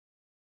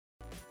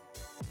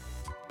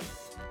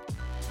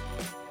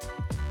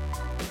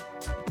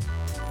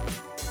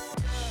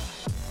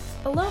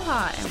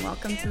Aloha and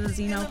welcome to the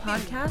Zeno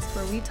podcast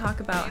where we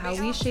talk about how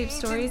we shape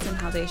stories and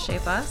how they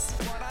shape us.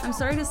 I'm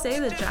sorry to say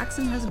that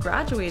Jackson has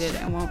graduated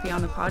and won't be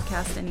on the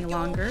podcast any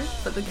longer,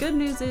 but the good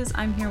news is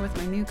I'm here with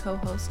my new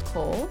co-host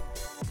Cole.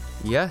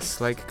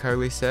 Yes, like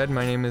Carly said,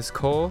 my name is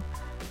Cole.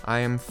 I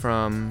am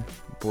from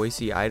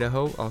Boise,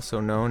 Idaho,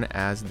 also known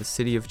as the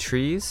City of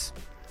Trees.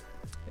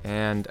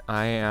 And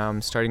I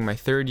am starting my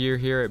third year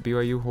here at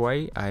BYU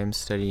Hawaii. I am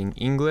studying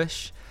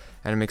English,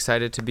 and I'm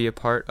excited to be a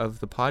part of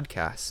the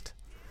podcast.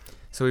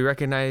 So we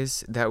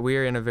recognize that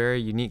we're in a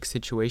very unique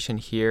situation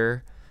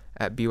here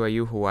at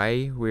BYU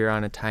Hawaii. We're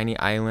on a tiny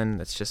island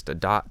that's just a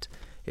dot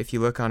if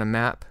you look on a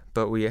map,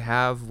 but we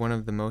have one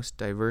of the most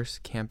diverse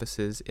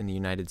campuses in the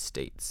United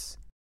States.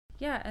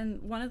 Yeah,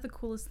 and one of the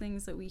coolest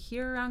things that we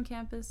hear around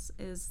campus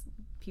is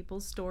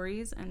people's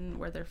stories and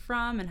where they're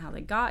from and how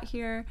they got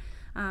here.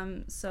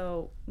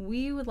 So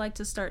we would like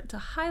to start to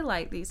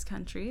highlight these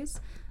countries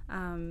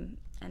and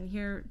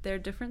hear their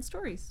different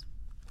stories.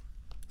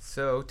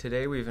 So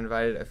today we've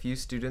invited a few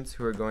students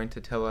who are going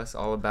to tell us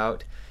all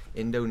about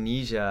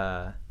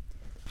Indonesia.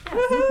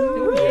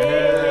 Yeah.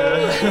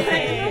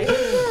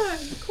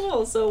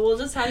 Cool. So we'll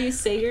just have you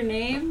say your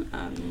name,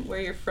 where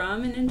you're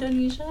from in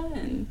Indonesia,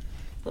 and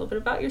a little bit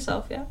about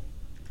yourself, yeah?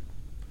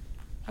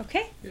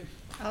 Okay,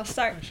 I'll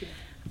start.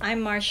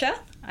 I'm Marcia.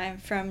 I'm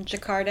from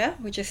Jakarta,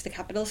 which is the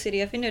capital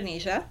city of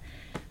Indonesia.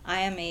 I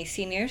am a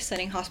senior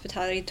studying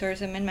hospitality,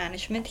 tourism, and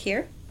management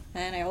here.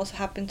 And I also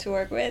happen to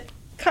work with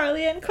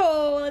Carly and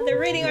Cole at the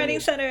Reading Writing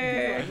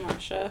Center.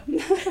 Marcia.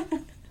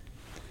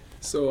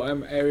 So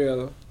I'm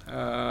Ariel.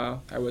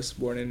 I was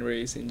born and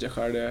raised in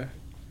Jakarta.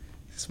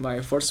 It's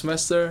my fourth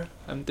semester.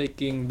 I'm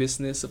taking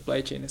business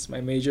supply chain as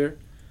my major.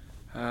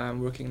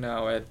 I'm working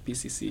now at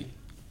PCC,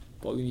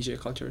 Polynesia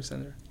Cultural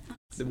Center.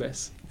 The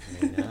best.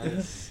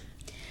 Nice.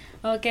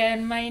 Okay,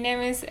 and my name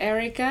is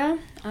Erica.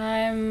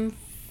 I'm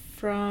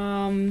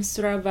from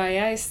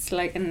Surabaya. It's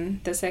like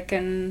the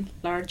second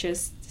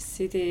largest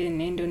city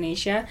in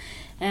Indonesia.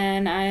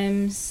 And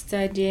I'm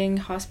studying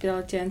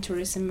hospitality and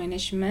tourism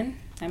management.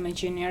 I'm a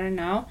junior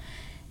now.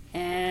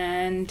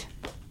 And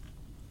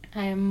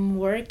I'm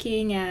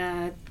working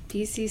at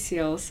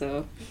PCC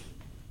also.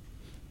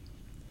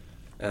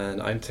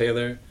 And I'm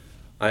Taylor.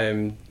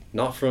 I'm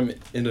not from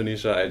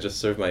Indonesia. I just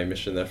served my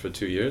mission there for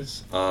 2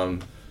 years.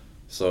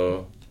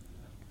 So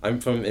I'm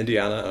from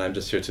Indiana, and I'm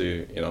just here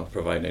to,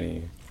 provide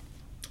any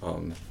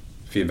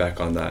feedback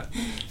on that.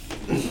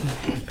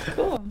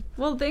 Cool.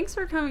 Well, thanks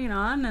for coming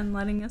on and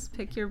letting us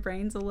pick your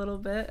brains a little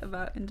bit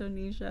about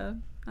Indonesia.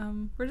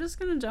 We're just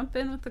going to jump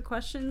in with the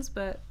questions,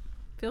 but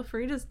feel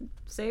free to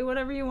say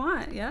whatever you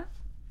want, yeah?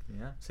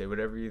 Yeah, say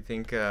whatever you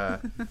think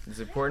is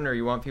important or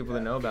you want people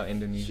to know about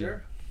Indonesia.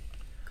 Sure.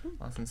 Cool.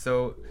 Awesome.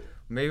 So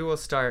maybe we'll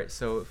start.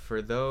 So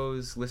for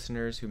those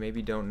listeners who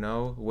maybe don't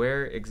know,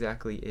 where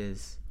exactly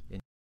is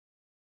Indonesia?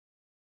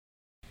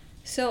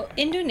 So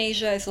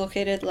Indonesia is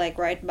located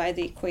right by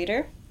the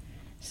equator.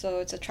 So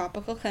it's a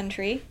tropical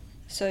country.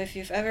 So if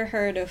you've ever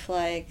heard of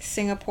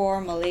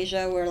Singapore,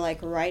 Malaysia, we're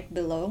right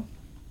below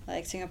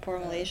Singapore,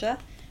 Malaysia,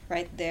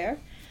 right there.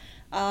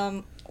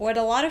 What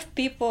a lot of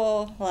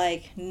people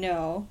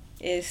know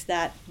is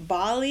that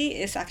Bali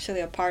is actually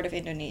a part of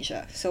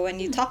Indonesia. So when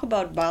you talk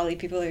about Bali,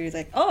 people are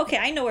like, oh, okay,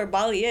 I know where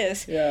Bali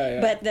is.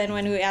 Yeah. But then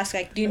when we ask,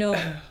 do you know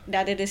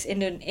that it is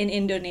in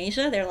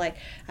Indonesia? They're like,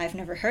 I've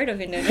never heard of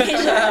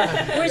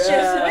Indonesia, which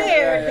is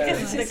weird because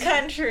it's the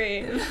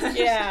country.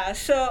 Yeah,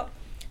 so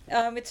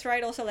it's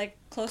right also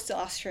close to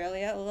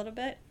Australia a little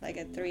bit, a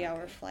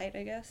 3-hour flight,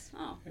 I guess.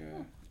 Oh.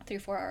 Yeah.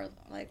 3-4 hours,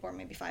 or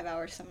maybe 5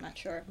 hours, I'm not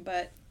sure.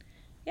 But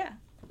yeah,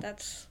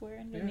 that's where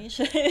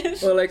Indonesia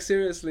is. Well,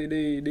 seriously,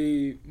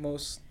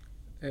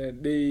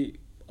 they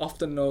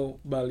often know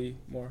Bali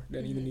more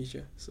than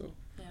Indonesia. So.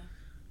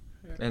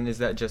 And is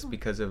that just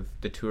because of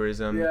the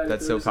tourism Yeah, the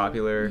that's tourism. so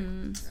popular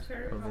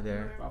Very over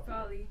there?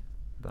 Bali.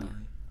 Bali.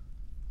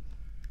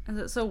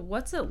 So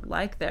what's it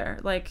like there?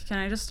 Can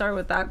I just start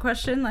with that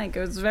question? It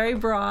was very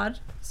broad,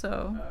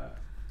 so...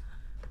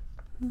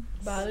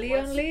 Bali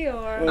only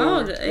or?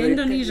 Oh,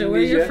 Indonesia,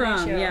 where you're from.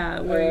 Indonesia.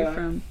 Yeah, where you're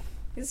from.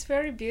 It's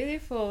very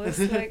beautiful. It's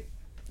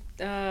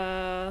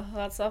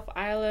lots of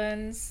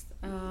islands.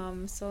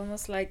 It's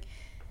almost like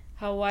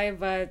Hawaii,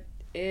 but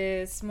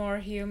it's more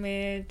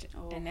humid.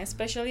 Oh. And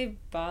especially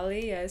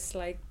Bali is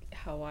like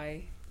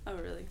Hawaii. Oh,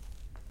 really?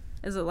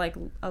 Is it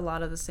a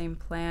lot of the same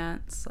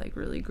plants,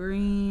 really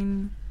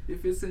green?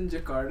 If it's in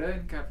Jakarta,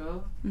 in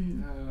capital,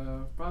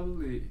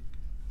 probably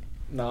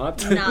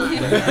not. Not.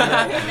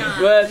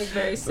 but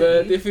Very but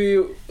city. if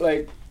you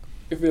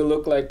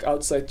look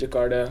outside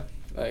Jakarta,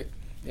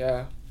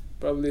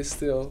 probably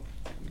still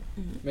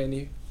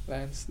many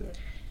lands there.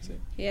 So.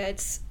 Yeah,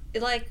 it's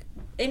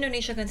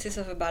Indonesia consists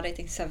of about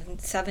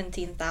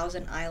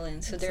 17,000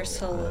 islands. So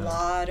there's a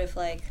lot of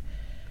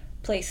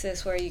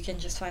places where you can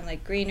just find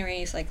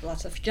greeneries,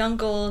 lots of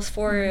jungles,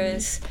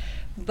 forests.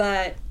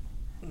 But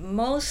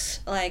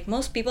most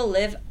people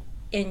live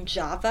in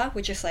Java,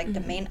 which is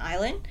the main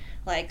island.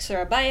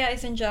 Surabaya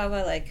is in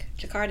Java,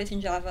 Jakarta is in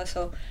Java.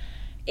 So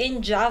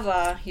in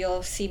Java,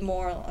 you'll see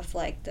more of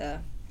the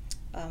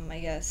I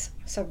guess,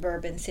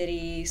 suburban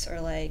cities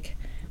or like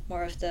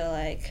more of the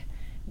like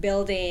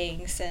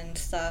buildings and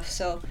stuff.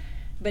 So,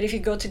 but if you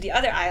go to the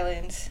other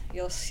islands,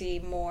 you'll see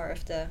more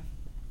of the,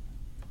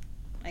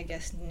 I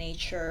guess,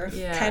 nature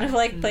Yeah. kind of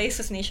like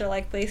places,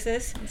 nature-like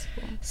places. That's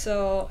cool.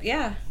 So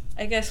yeah,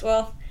 I guess.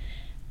 Well,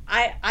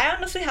 I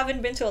honestly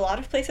haven't been to a lot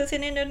of places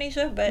in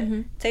Indonesia, but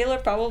Mhm. Taylor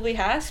probably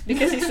has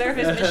because he served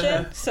his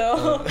mission.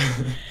 So,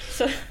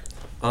 so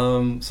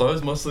So I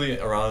was mostly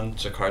around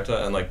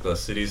Jakarta and like the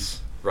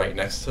cities right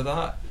next to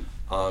that,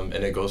 and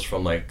it goes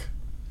from like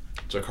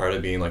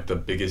Jakarta being like the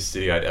biggest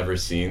city I'd ever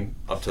seen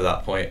up to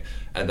that point,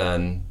 and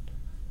then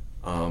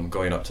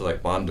going up to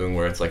like Bandung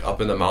where it's like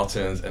up in the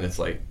mountains and it's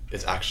like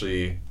it's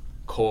actually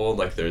cold,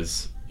 like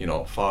there's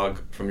fog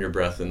from your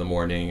breath in the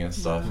morning and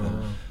stuff.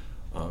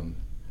 And,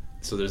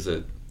 so there's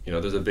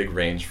a big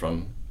range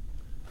from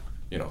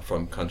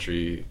from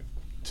country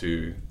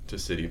to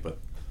city, but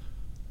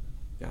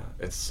yeah,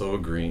 it's so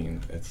green.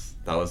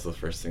 That was the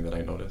first thing that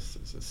I noticed.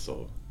 It's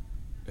so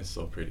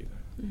pretty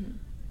there.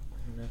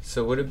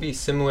 So would it be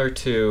similar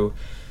to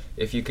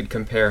if you could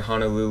compare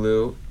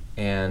Honolulu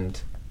and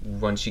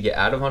once you get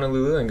out of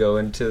Honolulu and go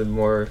into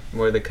more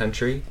of the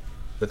country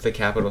with the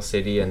capital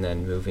city and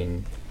then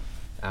moving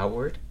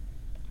outward?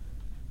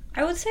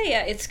 I would say,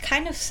 yeah, it's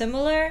kind of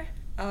similar.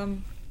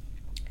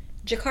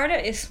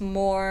 Jakarta is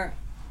more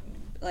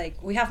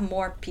like we have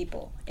more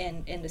people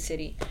in the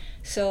city.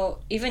 So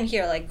even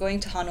here, like going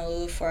to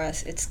Honolulu for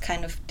us, it's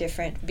kind of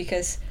different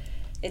because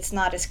it's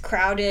not as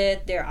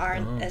crowded. There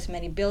aren't as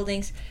many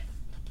buildings.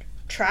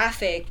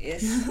 Traffic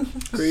is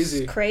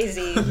Crazy.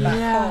 crazy back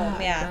home.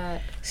 I Yeah.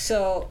 bet.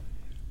 So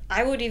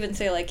I would even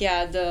say like,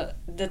 yeah,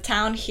 the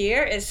town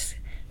here is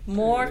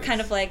more Yes.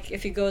 kind of like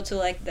if you go to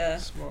like the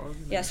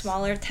Small.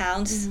 smaller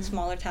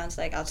towns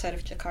like outside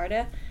of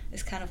Jakarta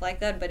is kind of like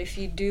that. But if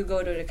you do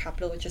go to the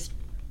capital, which is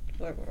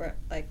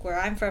where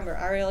I'm from, where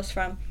Ariel is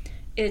from,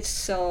 it's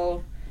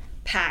so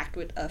packed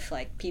with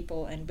like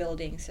people and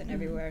buildings and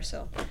everywhere.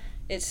 So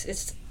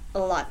it's a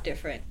lot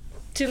different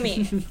to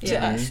me, to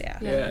Yeah. us. Yeah.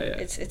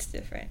 Yeah. It's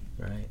different.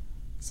 Right.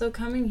 So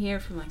coming here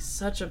from like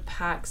such a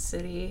packed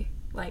city,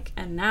 like,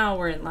 and now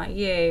we're in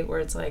Laie, where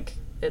it's like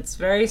it's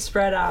very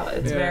spread out,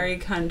 it's Yeah. very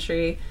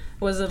country.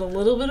 Was it a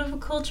little bit of a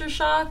culture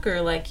shock,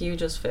 or like you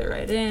just fit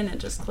right in, it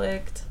just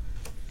clicked?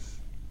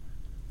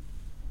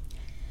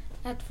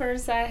 At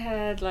first, I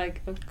had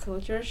like a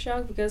culture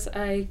shock because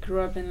I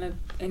grew up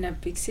in a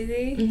big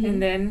city, Mhm.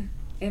 and then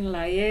in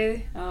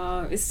Laie,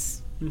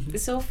 it's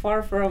so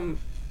far from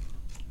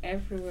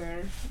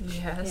everywhere.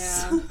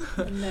 Yes. Yeah,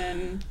 and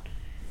then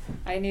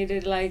I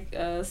needed like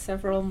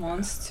several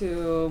months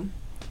to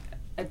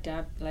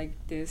adapt like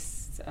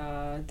this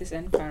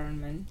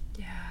environment.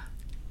 Yeah,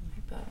 I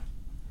bet.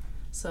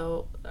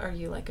 So, are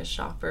you like a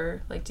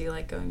shopper? Like, do you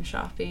like going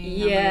shopping? on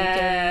the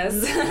Yes,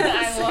 weekends?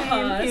 I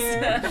Same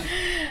here. was.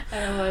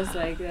 I was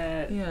like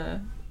that. Yeah.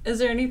 Is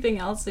there anything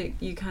else that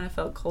you kind of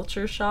felt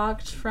culture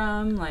shocked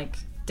from, like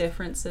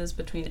differences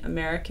between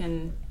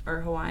American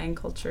or Hawaiian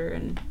culture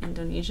and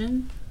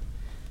Indonesian?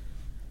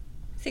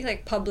 I think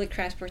like public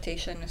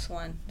transportation is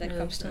one that Really?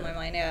 comes to my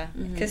mind. Yeah,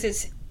 Mhm. because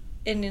it's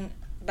in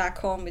back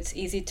home. It's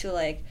easy to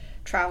like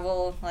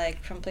travel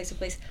like from place to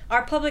place.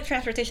 Our public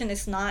transportation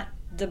is not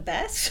the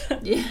best.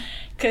 Yeah.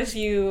 Because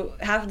you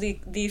have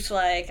these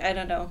like I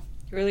don't know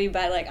really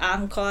bad like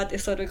angkot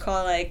is what we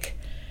call like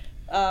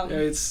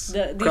It's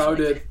these,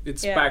 crowded. like,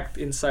 It's yeah. packed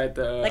inside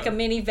the like a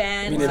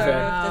minivan, Minivan. sort of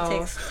Wow. that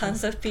takes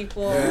tons of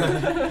people.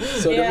 Yeah.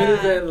 So Yeah. the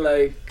minivan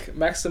like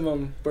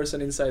maximum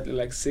person inside is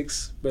like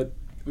 6, but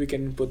we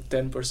can put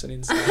 10 person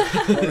inside.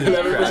 Or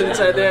 11 person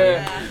inside there.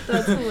 Yeah.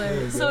 That's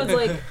hilarious. So it's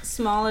like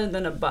smaller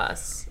than a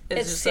bus. It's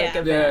It's- just like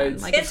a yeah. Yeah, van,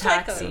 it's- like a It's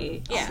like a-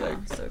 taxi. yeah.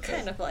 almost. Okay.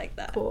 Kind of like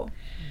that. Cool.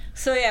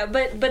 So yeah,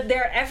 but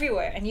they're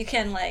everywhere, and you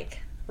can like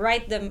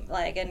write them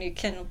like, and you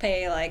can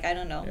pay like I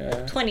don't know,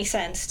 Yeah. 20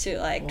 cents to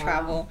like Wow.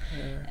 travel,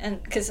 Yeah.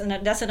 and because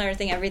that's another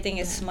thing. Everything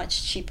is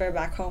much cheaper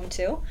back home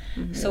too.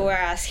 Mhm. So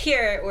whereas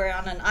here we're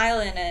on an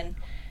island and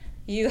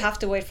you have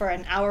to wait for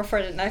an hour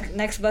for the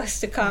next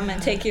bus to come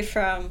and take you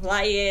from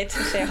Laie to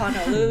say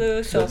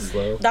Honolulu. So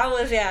slow. that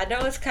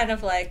was kind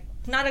of like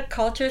not a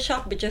culture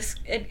shock, but just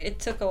it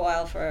took a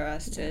while for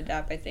us to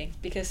adapt, I think,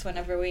 because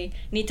whenever we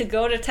need to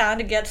go to town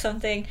to get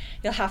something,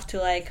 you'll have to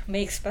like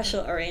make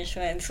special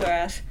arrangements,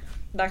 whereas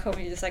back home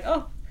you're just like,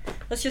 oh,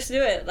 let's just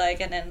do it, like,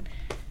 and then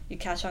you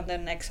catch on the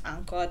next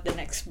angkot, the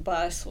next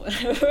bus,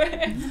 whatever.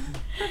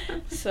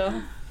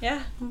 So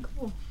yeah. Oh,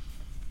 cool.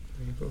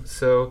 Very cool.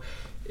 So,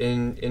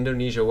 in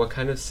Indonesia, what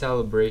kind of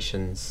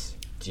celebrations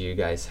do you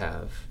guys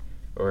have,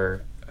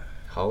 or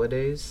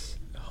holidays?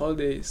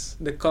 Holidays.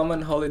 The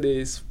common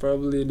holidays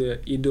probably the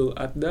Idul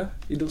Adha,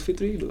 Idul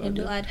Fitri, Idul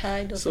Idul Adha.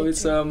 Adha, Idul So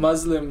it's Fitri. a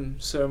Muslim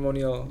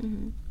ceremonial.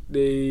 Mhm.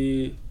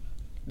 They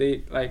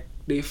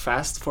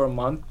fast for a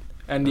month,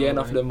 and the end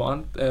of Alright. the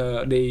month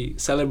they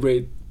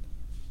celebrate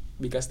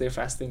because they're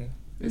fasting.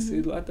 It's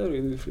Mhm. Idul Adha or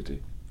Idul Fitri?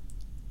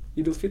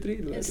 Idul Fitri.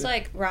 Idul It's Adha?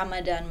 like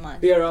Ramadan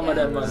month. Yeah,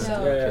 Ramadan Yeah. month.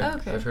 So- Yeah, yeah.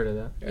 Okay. I've heard of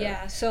that.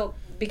 Yeah, so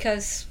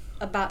because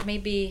about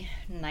maybe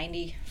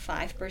 95%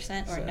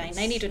 or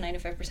 90 to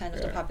 95%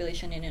 of the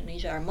population in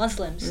Indonesia are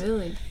Muslims.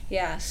 Really?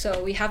 Yeah,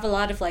 so we have a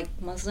lot of like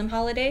Muslim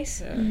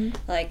holidays,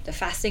 like the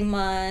fasting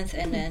month,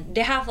 and then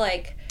they have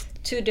like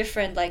two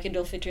different like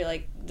Idul Fitri,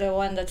 like the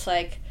one that's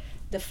like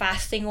the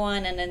fasting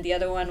one, and then the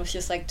other one was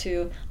just like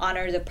to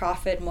honor the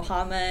Prophet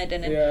Muhammad,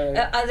 and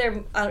then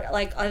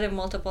other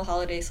multiple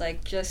holidays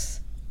like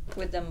just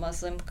with the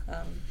Muslim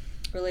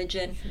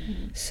religion.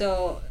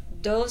 So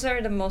those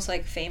are the most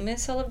like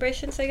famous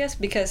celebrations, I guess,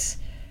 because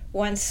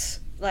once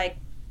like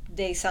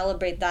they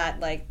celebrate that,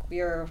 like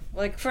you're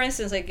like, for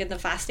instance, like in the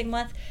fasting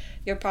month,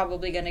 you're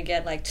probably gonna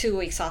get like 2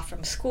 weeks off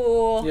from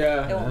school.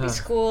 Yeah. There won't be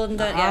school in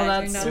that.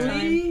 That's during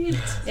that sweet.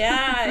 time.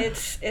 Yeah,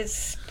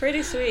 it's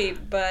pretty sweet,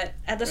 but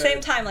at the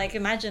same time, like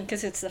imagine,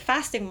 because it's the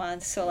fasting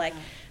month, so like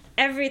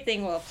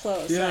everything will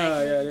close.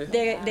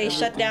 They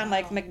shut down,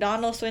 like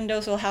McDonald's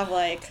windows will have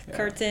like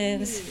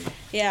curtains,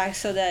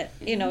 so that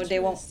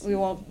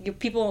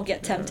people won't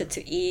get tempted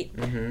to eat,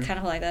 kind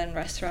of like that in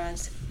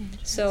restaurants.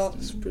 So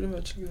It's pretty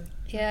much good.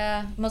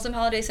 yeah, Muslim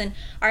holidays, and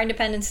our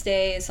Independence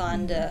Day is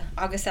on the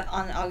August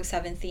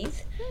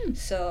 17th.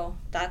 So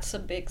that's a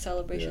big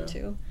celebration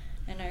too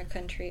in our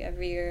country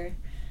every year.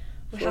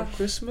 We For have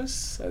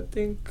Christmas, I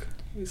think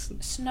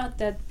It's not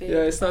that big.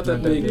 it's not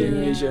that big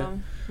in Asia.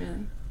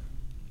 Really?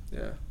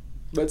 Yeah,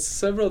 but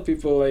several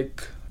people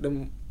like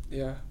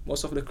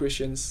most of the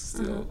Christians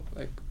still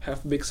like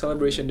have big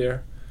celebration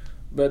there,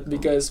 but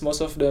because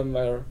most of them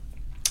are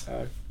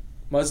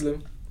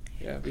Muslim,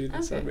 we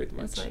didn't celebrate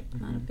much. It's like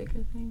not a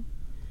bigger thing.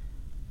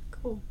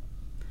 Cool.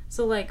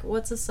 So like,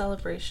 what's a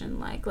celebration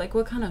like? Like,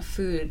 what kind of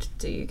food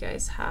do you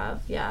guys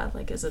have? Yeah,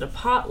 like, is it a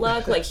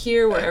potluck like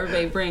here where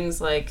everybody brings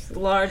like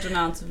large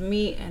amounts of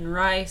meat and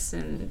rice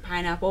and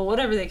pineapple,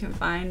 whatever they can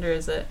find, or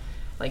is it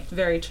like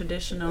very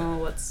traditional?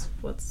 What's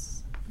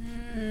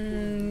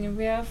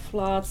We have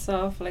lots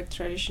of like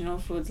traditional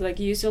foods. Like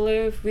usually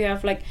if we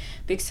have like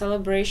big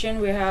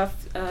celebration, we have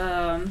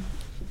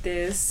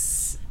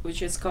this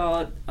which is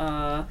called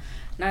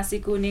nasi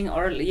kuning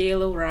or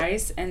yellow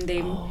rice, and they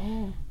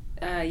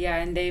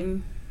and they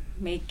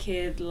make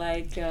it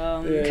like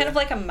kind of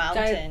like a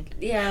mountain.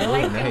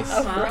 like nice.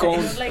 a mountain,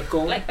 Cone. like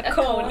Cone. like a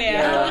cone,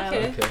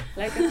 Okay.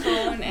 like a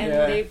cone, and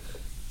Yeah. they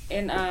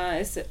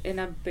it's in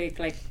a big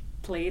like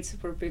plate,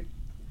 super big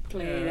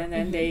plate, and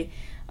then they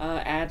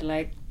add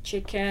like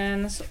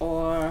chickens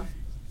or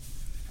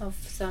of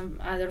some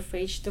other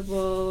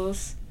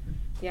vegetables,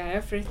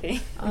 everything.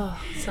 Oh,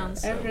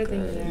 sounds so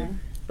Everything good. there.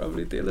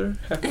 Probably Taylor.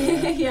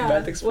 Yeah.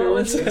 Bad What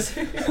was experience.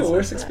 your experience?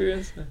 Worst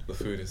experience. The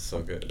food is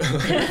so good.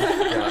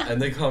 Yeah, and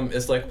they come.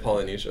 It's like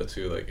Polynesia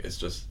too. Like it's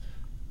just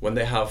when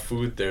they have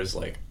food, there's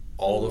like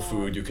all the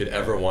food you could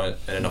ever want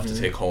and enough to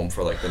take home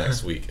for like the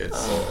next week. It's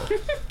so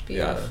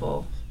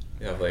Beautiful.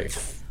 you have like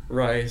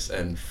rice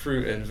and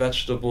fruit and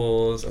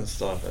vegetables and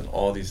stuff and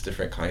all these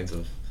different kinds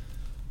of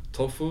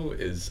tofu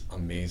is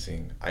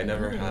amazing. I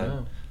never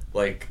had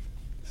like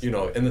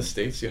in the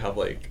States you have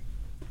like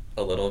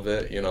a little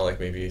bit, like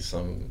maybe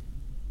some,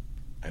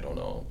 I don't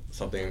know,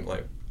 something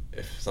like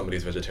if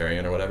somebody's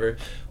vegetarian or whatever.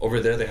 Over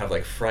there they have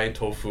like fried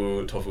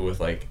tofu with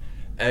like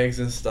eggs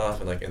and stuff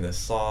and like in this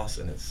sauce,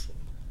 and it's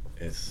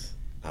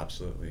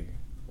absolutely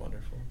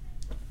wonderful.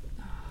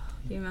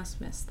 You must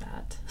miss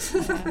that.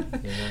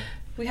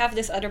 We have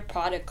this other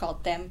product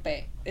called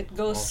tempeh. It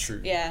goes,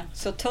 true.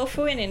 so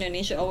tofu in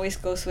Indonesia always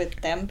goes with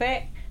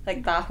tempeh,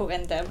 like tahu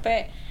and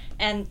tempeh.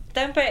 And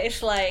tempeh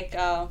is like,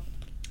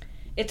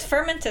 it's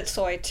fermented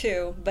soy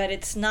too, but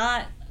it's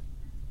not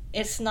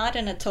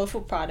in a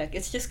tofu product.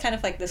 It's just kind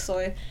of like the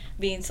soy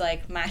beans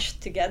like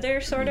mashed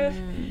together, sort of.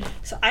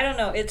 So I don't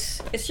know.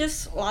 It's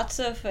just lots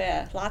of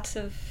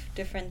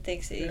different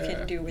things that you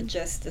can do with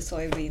just the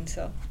soybean.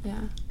 So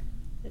Yeah.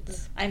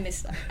 I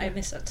miss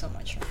that so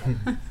much.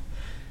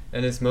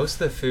 And is most of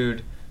the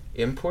food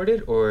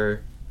imported,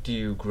 or do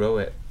you grow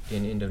it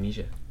in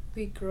Indonesia?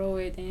 We grow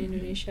it in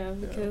Indonesia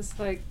because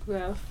like we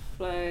have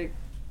like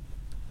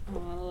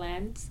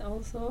lands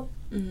also.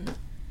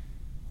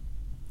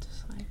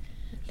 Just like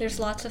There's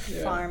lots of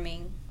Yeah.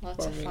 farming,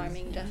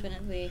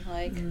 definitely.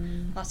 Like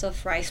lots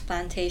of rice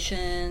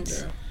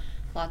plantations,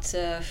 lots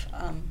of.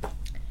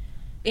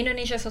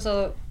 Indonesia is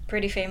also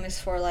pretty famous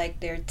for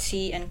like their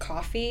tea and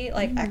coffee,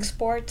 like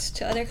exports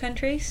to other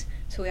countries.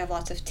 So we have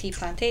lots of tea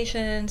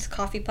plantations,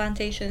 coffee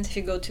plantations. If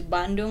you go to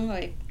Bandung,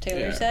 like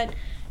Taylor said,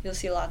 you'll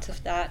see lots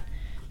of that.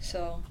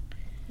 So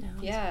that's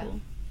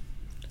cool.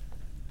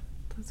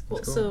 That's cool.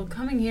 That's cool. So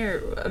coming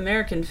here,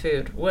 American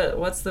food.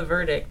 What's the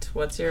verdict?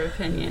 What's your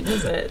opinion?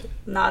 Is it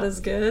not as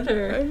good, I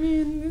or?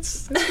 mean,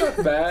 it's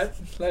not bad.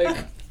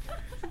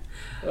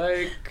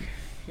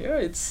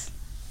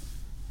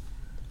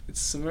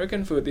 It's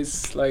American food.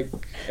 It's like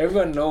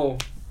everyone know,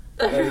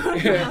 like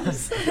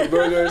the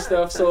burger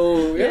stuff.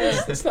 So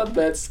it's not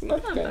bad. It's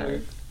not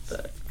bad.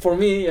 For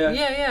me,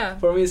 Yeah.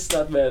 For me, it's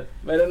not bad.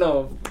 I don't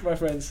know, my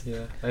friends.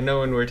 Yeah, I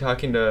know when we're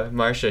talking to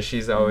Marsha,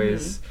 she's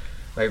always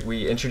like,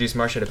 we introduced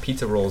Marsha to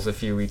pizza rolls a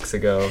few weeks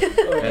ago,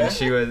 and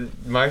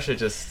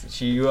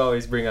you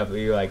always bring up,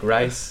 you like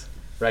rice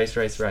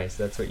Rice.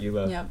 That's what you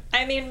love. Yep.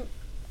 I mean,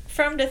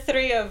 from the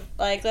three of,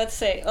 like, let's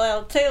say,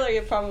 well, Taylor,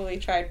 you probably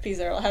tried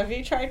pizza roll. Have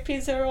you tried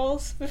pizza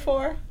rolls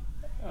before?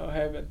 Oh, I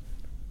haven't.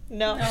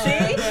 No. No, See?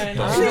 I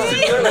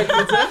haven't. You like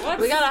pizza?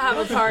 We gotta have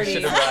a party.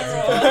 Should have brought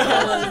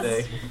some pizza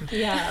today.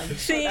 Yeah.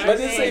 See? But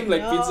it's same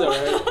like pizza,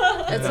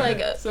 right? It's like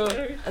a, So,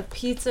 a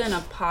pizza in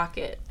a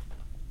pocket.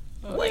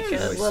 Like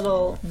nice. a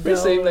little we're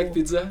same like dough,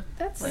 pizza.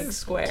 That's like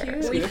square.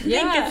 cute. We think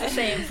Yeah. it's the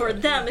same. For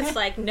them, it's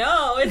like,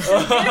 no, it's a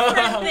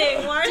different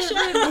thing,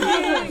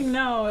 Marsha.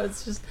 No,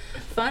 it's just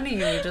funny.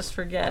 We just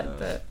forget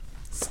the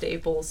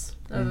staples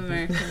of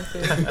American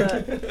food.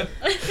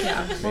 But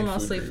yeah, well, Main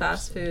mostly food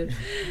fast food.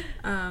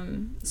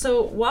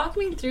 So walk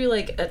me through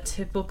like a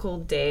typical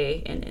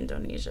day in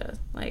Indonesia.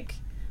 Like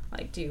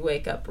do you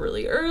wake up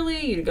really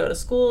early? You go to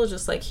school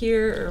just like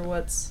here, or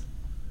what's?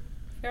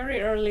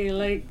 Very early,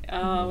 like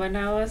when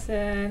I was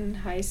in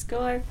high school,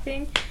 I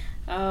think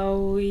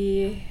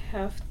we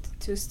have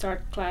to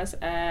start class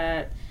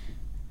at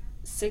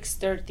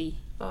 6:30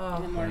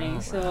 in the morning. wow.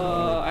 So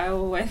I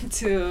went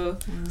to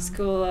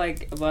school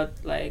like about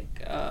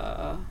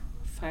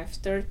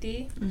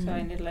 5:30. So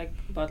I need like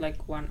about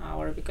 1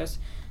 hour because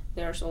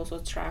there's also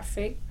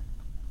traffic.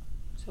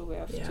 So we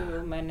have Yeah.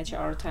 to manage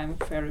our time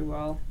very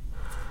well.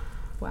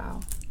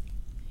 Wow.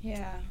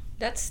 Yeah,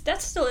 that's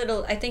a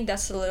little. I think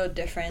that's a little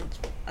different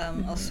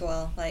as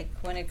well. Like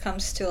when it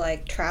comes to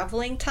like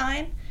traveling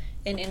time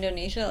in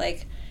Indonesia,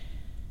 like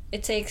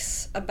it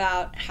takes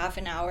about half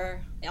an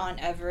hour on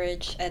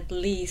average at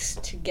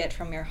least to get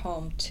from your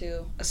home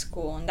to a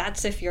school, and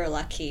that's if you're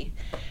lucky.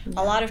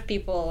 A lot of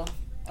people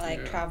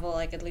like travel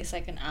like at least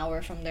like an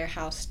hour from their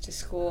house to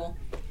school,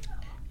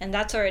 and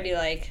that's already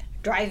like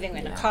driving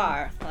in a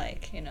car,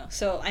 like, you know.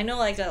 So I know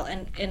like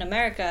in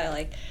America,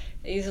 like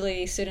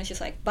usually students just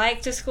like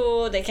bike to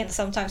school. They can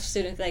sometimes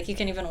students like you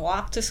can even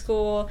walk to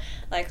school,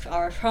 like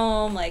our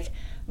home, like,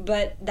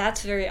 but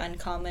that's very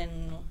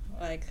uncommon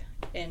like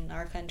in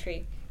our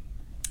country.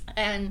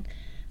 And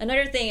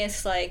another thing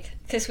is like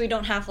because we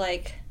don't have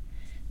like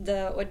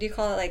the what do you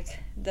call it, like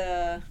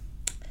the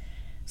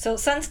so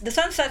the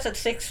sun sets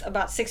at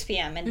about 6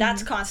 p.m. and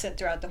that's constant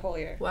throughout the whole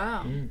year.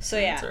 Wow. So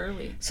That's yeah.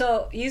 early.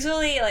 So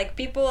usually like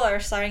people are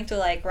starting to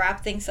like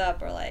wrap things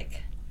up, or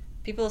like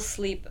people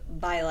sleep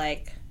by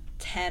like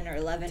 10 or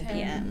 11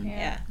 p.m.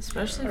 Yeah.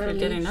 Especially for Early.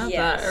 getting up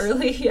Yes. that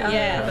early. Yeah.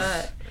 Yes. I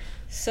bet.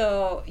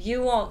 So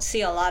you won't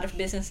see a lot of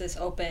businesses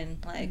open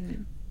like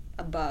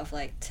above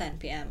like 10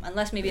 p.m.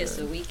 unless maybe it's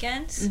the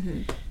weekends.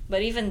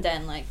 But even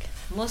then, like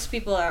most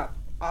people are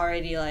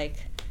already like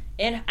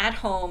at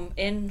home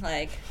in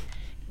like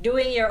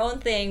doing your own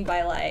thing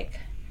by like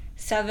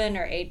 7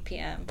 or 8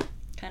 p.m.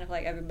 Kind of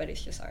like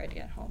everybody's just already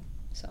at home.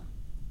 So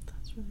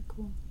That's really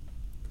cool.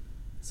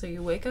 So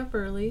you wake up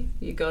early,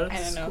 you go to I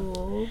don't know.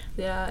 school.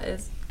 Yeah,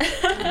 it's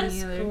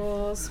any other.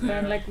 School,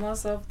 spend like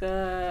most of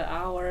the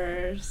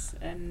hours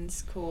in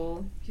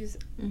school.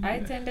 I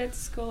attended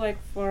school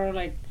like for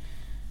like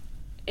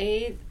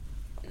 8-9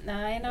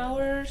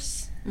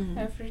 hours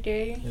every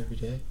day. Every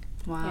day.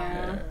 Wow.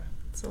 Yeah.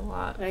 It's a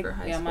lot Like for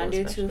high school.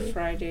 Monday to especially.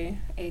 Friday,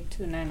 8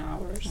 to 9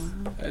 hours.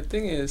 Wow. I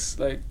think it's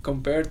like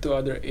compared to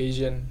other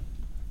Asian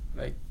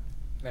like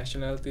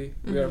nationality,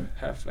 we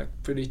have like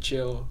pretty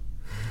chill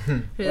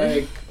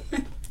Really?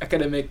 like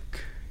academic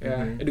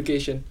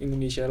education in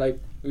Indonesia. Like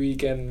we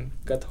can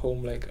get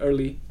home like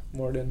early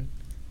more than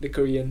the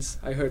Koreans.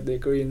 I heard the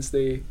Koreans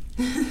they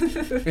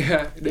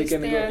they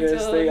can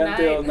stay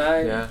until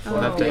 9. Yeah,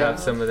 we'll have to have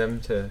some of them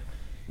to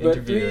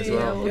interview as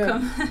well. we'll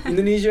come.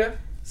 Indonesia,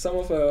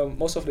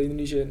 most of the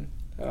Indonesian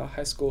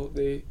high school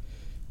they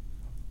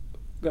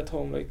got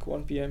home like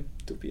 1 p.m.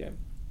 2 p.m.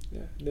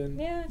 Yeah, then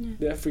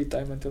they have free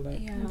time until 9.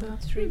 Yeah,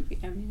 that's 3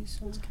 p.m.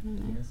 So. Kind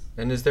of nice.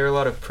 And is there a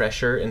lot of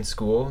pressure in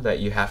school that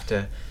you have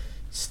to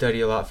study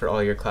a lot for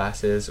all your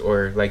classes,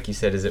 or like you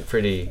said, is it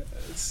pretty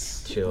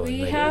chill?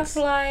 We have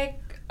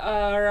like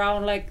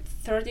around like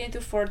 13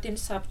 to 14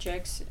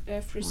 subjects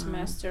every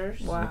semester.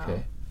 Wow.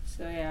 Okay.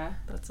 So yeah,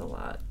 That's a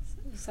lot.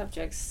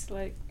 subjects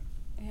like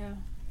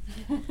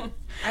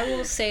I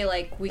will say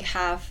like we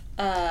have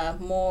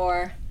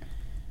more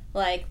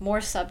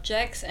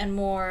subjects and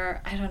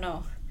more, I don't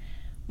know,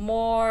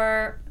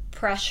 more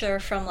pressure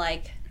from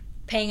like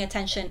paying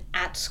attention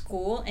at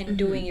school and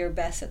doing your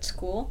best at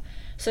school,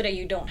 so that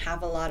you don't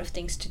have a lot of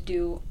things to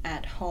do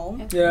at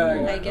home.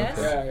 I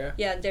guess.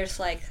 Yeah, there's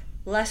like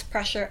less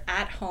pressure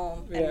at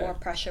home and more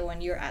pressure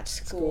when you're at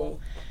school.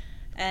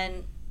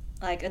 And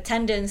like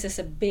attendance is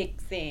a big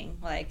thing.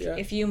 Like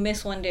if you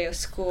miss one day of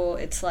school,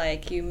 it's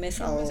like you miss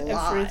a lot.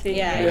 everything.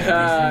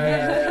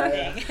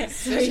 Everything.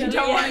 So you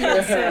don't want to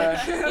get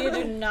sick. You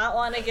do not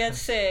want to get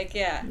sick.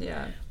 Yeah.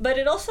 Yeah. But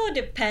it also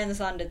depends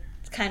on the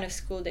kind of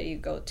school that you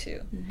go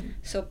to.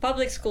 So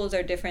public schools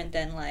are different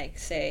than like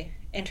say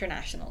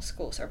international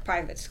schools or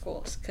private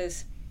schools,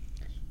 because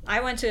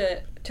I went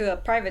to a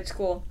private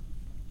school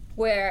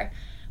where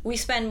we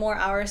spend more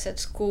hours at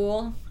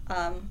school.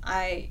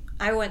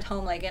 I went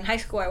home like in high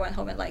school. I went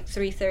home at like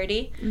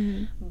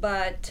 3:30,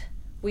 but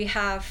we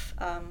have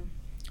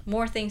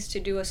more things to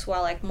do as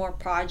well, like more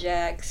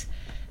projects.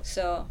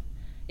 So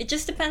it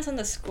just depends on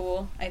the school,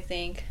 I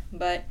think.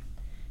 But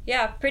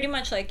yeah, pretty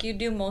much like you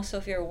do most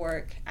of your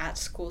work at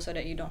school so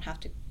that you don't have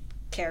to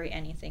carry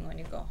anything when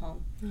you go home.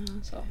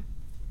 So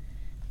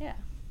yeah.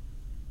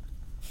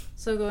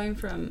 So going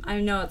from, I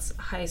know it's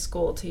high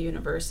school to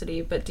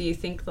university, but do you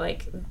think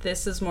like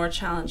this is more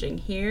challenging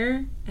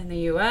here in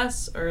the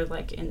US or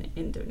like in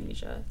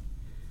Indonesia?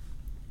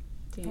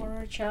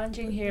 More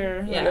challenging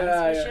here, Yeah.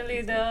 like,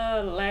 especially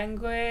the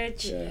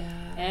language,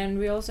 Yeah. and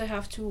we also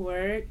have to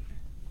work.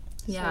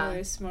 Yeah. So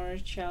it's more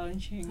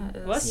challenging. That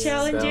is- Was Yeah,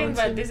 challenging,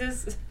 but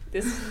balancing.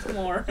 this is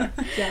more.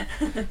 Yeah.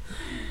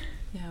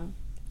 Yeah.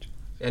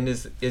 And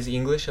is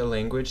English a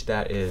language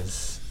that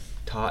is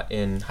taught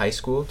in high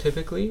school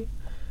typically?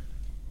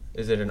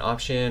 Is it an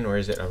option or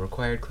is it a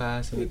required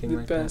class? It Anything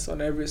like depends that? on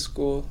every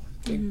school.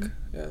 I think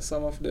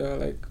some of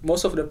the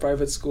most of the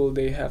private school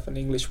they have an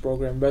English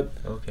program, but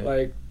Okay.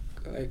 like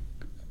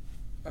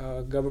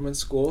government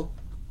school,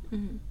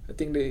 I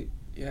think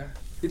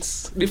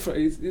it's different.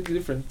 It's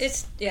different.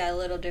 It's a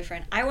little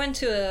different. I went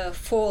to a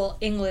full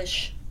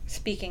English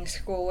speaking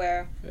school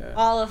where Yeah.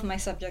 all of my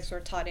subjects were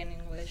taught in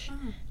English.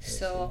 Oh.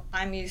 So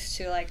I'm used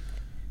to like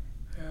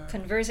Yeah.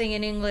 conversing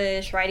in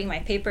English, writing my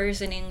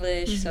papers in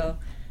English. So,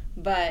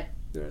 but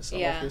There are some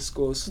Yeah. of the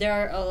schools there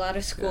are a lot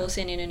of schools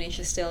in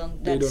Indonesia still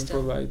they that don't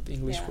still provide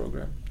English yeah.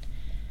 program.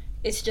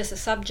 it's just a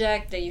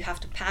subject that you have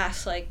to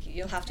pass. Like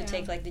you'll have to Yeah.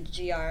 take like the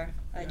GRD,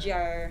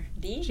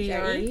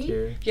 GRE?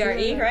 Here.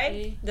 GRE,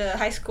 right? GRE. The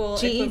high school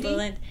GED?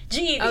 equivalent.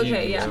 GED.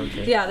 Okay, yeah.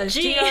 Okay. Yeah, there's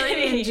GED.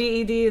 GRE and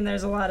GED, and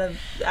there's a lot of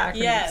acronyms.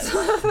 Yes.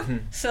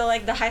 So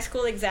like the high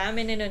school exam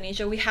in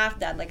Indonesia, we have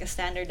that like a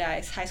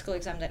standardized high school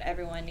exam that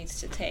everyone needs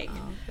to take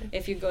Oh, okay.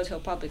 if you go to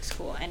a public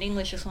school, and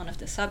English is one of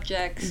the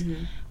subjects.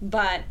 Mhm.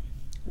 But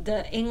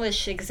the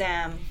English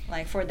exam,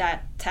 like for that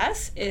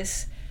test,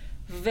 is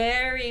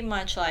very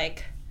much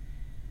like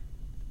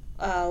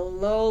a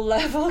low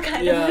level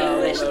kind Yeah, of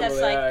English low that's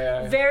level, like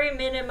yeah. very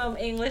minimum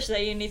English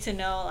that you need to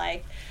know,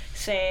 like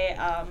say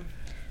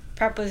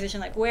preposition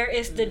like where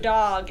is the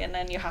dog, and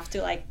then you have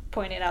to like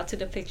point it out to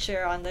the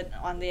picture on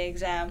the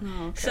exam.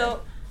 Oh, okay.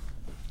 So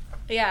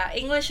yeah,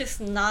 English is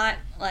not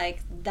like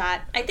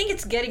that. I think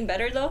it's getting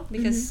better though,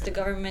 because the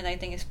government I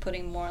think is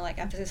putting more like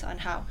emphasis on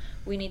how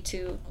we need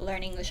to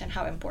learn English and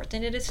how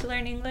important it is to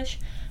learn English.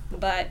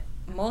 But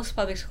most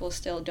public schools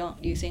still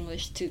don't use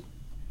English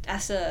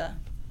as a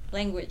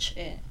language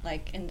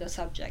in the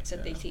subjects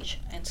that they teach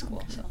in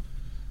school. So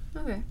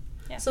Okay.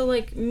 Yeah. So,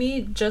 like,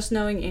 me just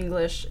knowing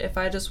English, if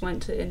I just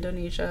went to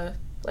Indonesia,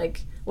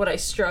 like, would I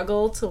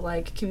struggle to,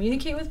 like,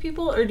 communicate with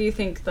people? Or do you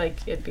think,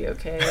 like, it'd be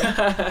okay?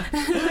 Taylor,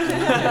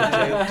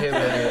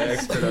 the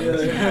expert on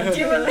this. Do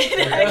you relate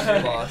it?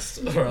 Actually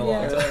lost for a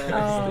long Yeah. time.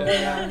 Oh,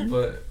 yeah.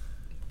 But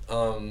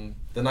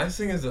the nice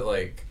thing is that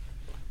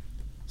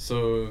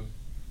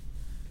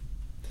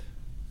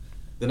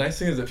the nice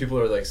thing is that people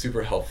are like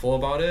super helpful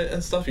about it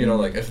and stuff. You know,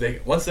 like if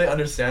once they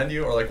understand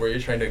you or like where you're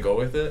trying to go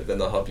with it, then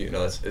they'll help you. You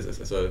know,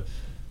 it's a.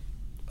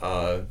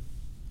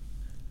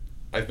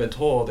 I've been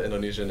told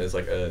Indonesian is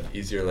like an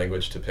easier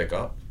language to pick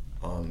up.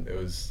 It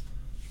was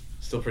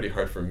still pretty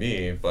hard for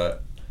me,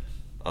 but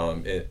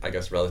I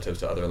guess relative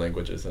to other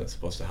languages, and it's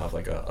supposed to have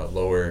like a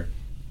lower,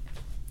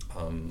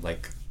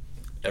 like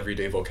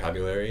everyday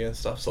vocabulary and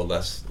stuff. So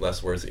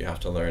less words that you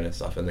have to learn and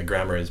stuff, and the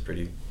grammar is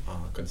pretty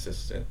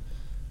consistent.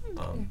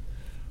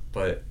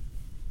 But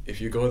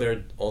if you go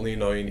there only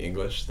knowing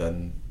English,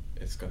 then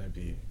it's gonna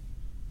be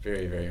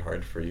very, very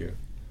hard for you.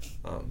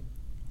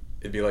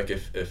 It'd be like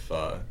if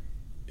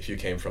you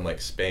came from like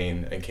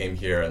Spain and came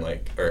here and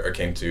like or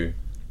came to,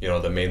 you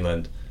know, the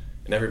mainland,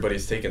 and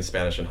everybody's taken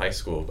Spanish in high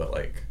school, but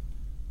like,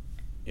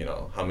 you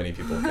know, how many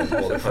people can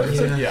hold a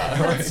conversation? Yeah,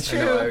 That's I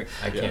know, true.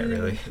 I can't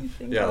really.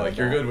 Think yeah, about like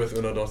you're that. good with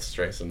uno dos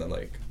tres, and then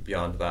like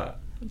beyond that,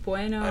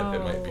 Bueno. it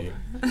might be.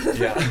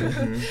 Yeah.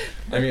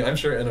 I mean, I'm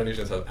sure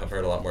Indonesians have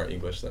heard a lot more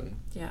English than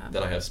Yeah.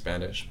 I have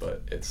Spanish,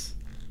 but it's,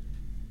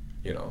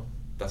 you know,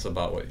 that's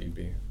about what you'd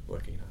be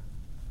looking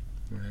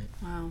at. Right.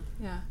 Wow.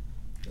 Yeah.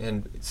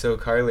 And so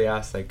Carly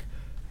asked, like,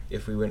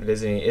 if we went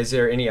visiting, is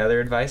there any other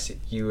advice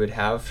you would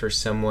have for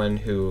someone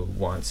who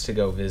wants to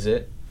go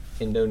visit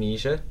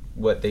Indonesia?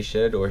 What they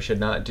should or should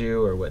not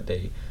do, or what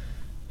they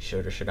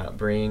should or should not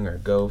bring, or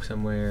go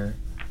somewhere?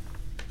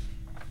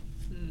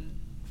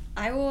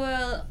 I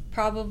will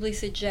probably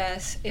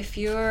suggest if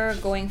you're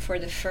going for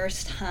the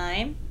first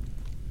time,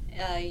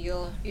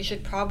 you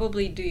should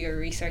probably do your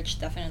research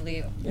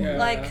definitely. Yeah.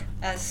 Like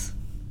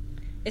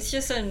it's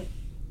just a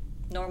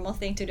normal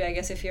thing to do, I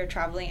guess. If you're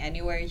traveling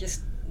anywhere, you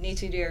just need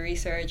to do your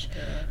research.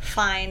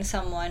 Find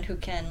someone who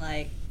can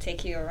like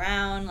take you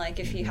around. Like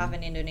if you have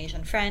an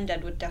Indonesian friend,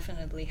 that would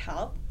definitely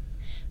help,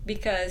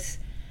 because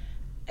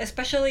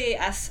especially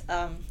as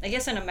I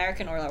guess an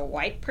American or a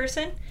white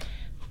person,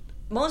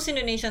 most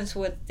Indonesians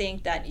would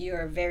think that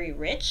you're very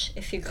rich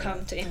if you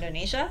come to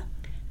Indonesia,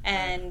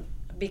 and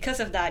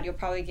because of that, you'll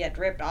probably get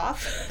ripped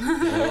off.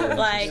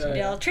 Like Yeah.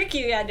 they'll trick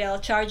you. Yeah,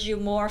 they'll charge you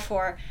more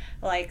for,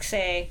 like,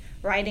 say,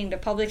 riding the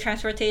public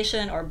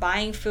transportation or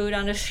buying food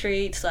on the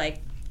streets.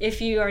 Like if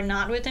you are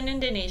not with an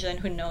Indonesian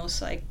who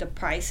knows like the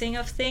pricing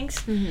of things,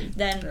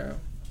 then Yeah.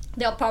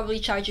 they'll probably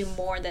charge you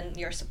more than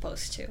you're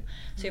supposed to.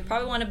 So you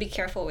probably want to be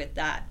careful with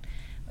that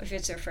if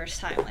it's your first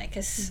time, like,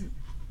 because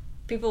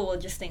people will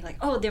just think like,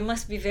 oh, they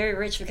must be very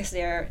rich because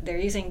they're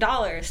using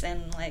dollars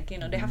and like, you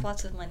know, they have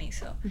lots of money.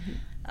 So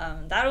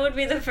that would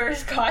be the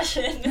first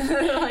caution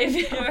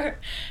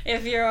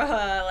if you're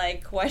a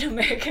like white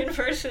American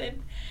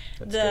person.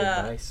 That's good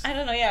advice. I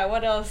don't know, yeah,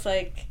 what else,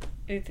 like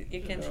you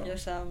can Yeah.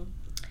 just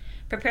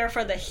prepare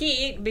for the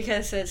heat,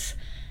 because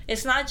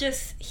it's not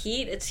just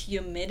heat, it's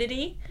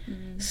humidity.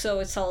 So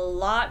it's a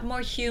lot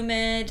more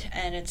humid,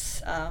 and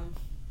it's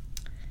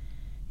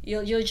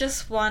you'll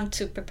just want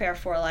to prepare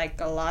for like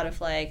a lot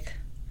of like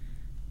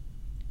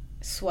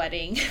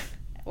sweating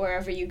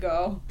wherever you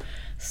go.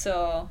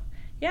 So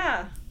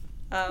yeah,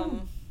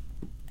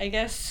 I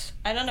guess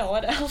I don't know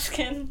what else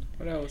can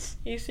What else?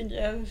 you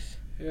suggest.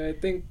 Yeah, I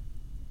think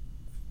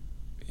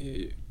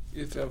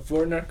if a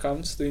foreigner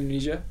comes to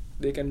Indonesia,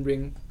 they can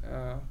bring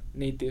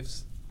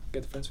natives,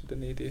 get friends with the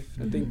native.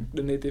 I think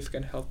the native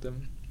can help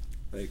them,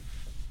 like,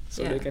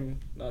 so Yeah. they can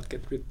not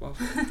get ripped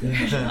off.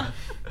 Yeah.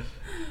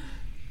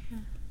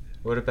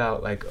 What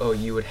about like, oh,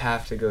 you would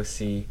have to go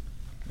see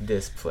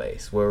this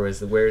place? Where's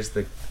the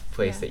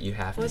place Yeah. that you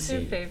have What's to see?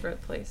 your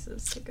favorite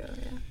places to go?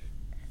 Yeah.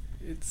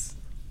 It's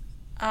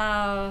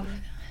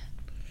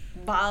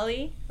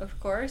Bali, of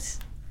course.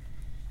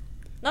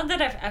 Not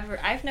that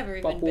I've never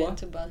even Papua? been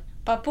to Bali.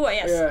 Papua,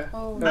 yes. Yeah.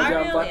 Oh, Raja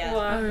Ariel, Ampat. yeah.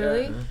 Oh,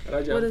 really?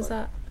 Raja What Ampat. is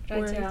that?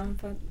 Where is Raja it?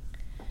 Ampat.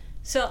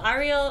 So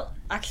Ariel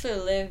actually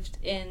lived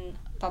in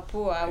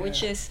Papua,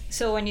 which Yeah. is,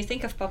 so when you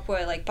think of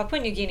Papua, like Papua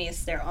New Guinea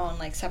is their own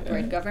like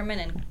separate government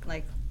and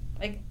like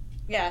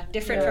yeah,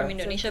 different Yeah. from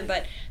Indonesia,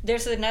 but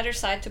there's another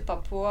side to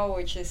Papua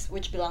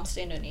which belongs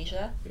to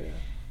Indonesia, Yeah.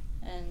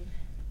 and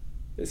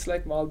It's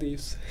like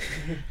Maldives.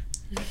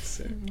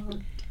 it's,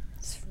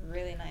 it's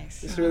really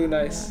nice. it's really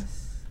nice.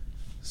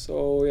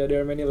 So yeah,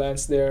 there are many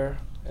lands there.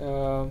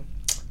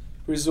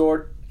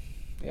 Resort,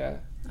 yeah,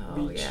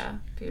 Oh Beach. yeah,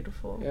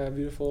 beautiful. yeah,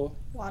 beautiful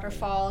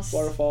Waterfalls.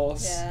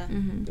 waterfalls. Yeah.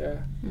 Mm-hmm. Yeah,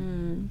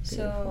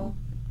 So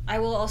I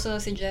will also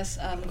suggest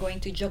going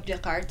to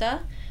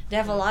Yogyakarta. They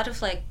have a lot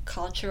of like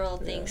cultural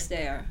things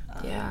there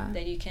Yeah.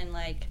 that you can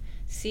like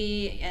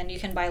see, and you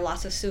can buy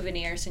lots of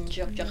souvenirs in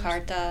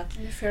Yogyakarta.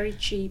 And very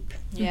cheap.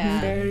 Yeah,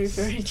 Very,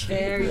 very cheap.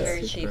 very Yeah.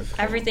 very cheap. Super cool.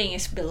 Everything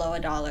is below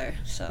 $1.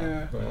 So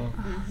yeah. Well,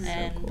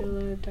 and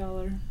Below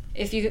 $1.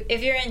 if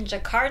you're in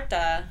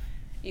Jakarta,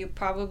 you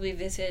probably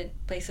visit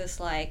places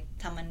like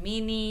Taman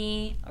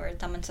Mini or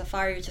Taman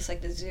Safari, which is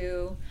like the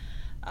zoo.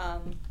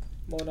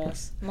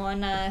 Monas.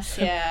 Monas,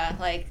 yeah,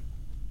 like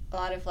a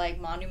lot of like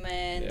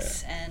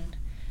monuments. And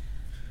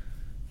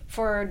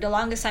for the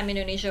longest time,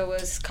 Indonesia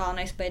was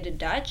colonized by the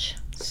Dutch,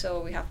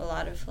 so we have a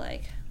lot of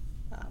like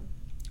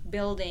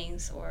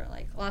buildings, or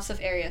like lots of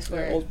areas Yeah,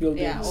 where old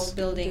buildings. yeah, old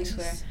buildings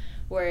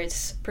where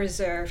it's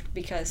preserved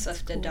because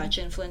of the cool. Dutch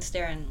influence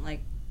there, and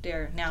like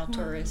they're now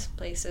tourist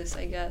places,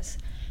 I guess.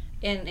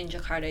 In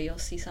Jakarta, you'll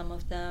see some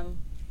of them,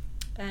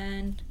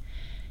 and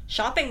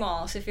shopping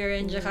malls if you're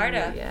in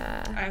Jakarta.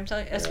 Yeah. I'm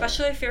telling,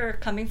 especially if you're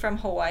coming from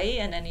Hawaii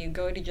and then you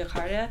go to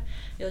Jakarta,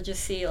 you'll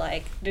just see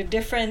like the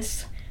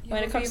difference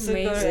when it comes to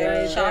go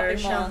to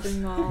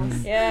shopping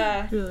malls.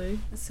 Yeah, Really?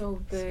 So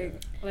big.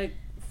 Like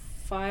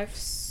five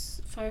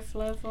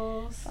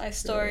levels. 5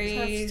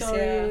 stories. 5 stories. Yeah.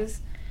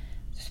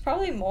 There's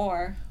probably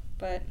more,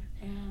 but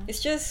Yeah.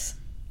 it's just,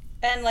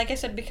 and like I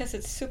said, because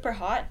it's super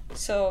hot,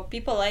 so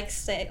people like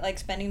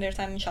spending their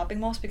time in shopping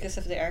malls because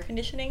of the air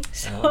conditioning.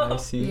 So I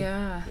see.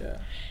 Yeah. Yeah.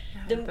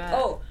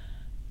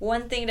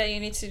 one thing that you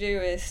need to do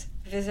is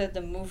visit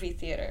the movie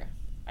theater.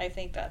 I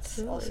think that's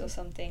Really? also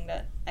something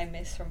that I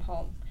miss from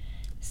home.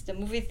 It's the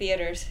movie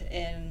theaters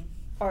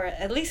or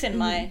at least in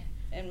my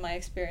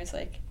experience,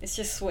 like it's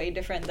just way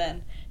different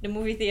than the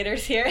movie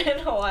theaters here in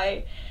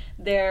Hawaii.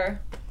 The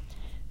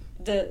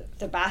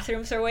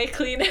bathrooms are way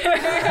cleaner.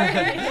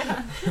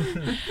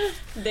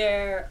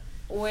 They're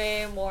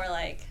way more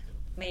like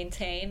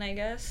maintained, I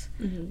guess,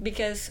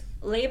 because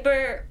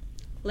labor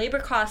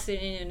cost in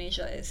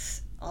Indonesia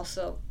is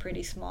also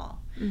pretty small.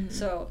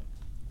 So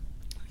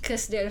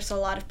because there's a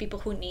lot of people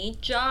who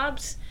need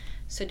jobs,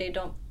 so they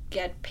don't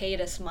get paid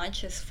as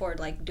much as for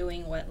like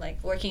doing what, like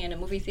working in a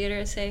movie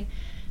theater, say.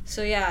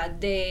 So yeah,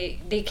 they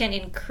can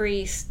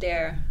increase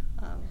their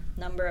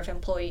number of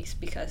employees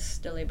because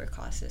the labor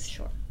cost is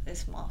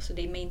small. So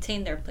they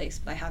maintain their place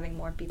by having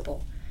more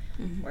people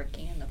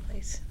working in the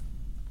place.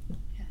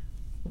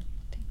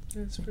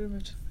 That's pretty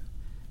much.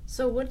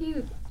 So what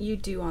do you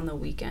do on the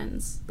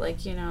weekends?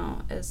 Like, you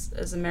know,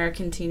 as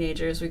American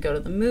teenagers, we go to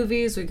the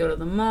movies, we go to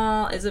the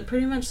mall. Is it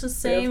pretty much the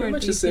same? Yeah, pretty or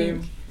much do you the same.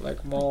 think,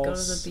 Like malls. go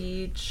to the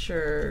beach,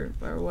 or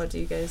what do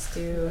you guys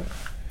do?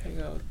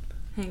 Hang out.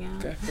 Hang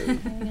out? Cafe.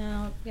 Hang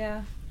out,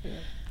 yeah.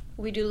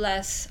 We do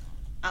less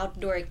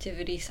outdoor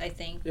activities, I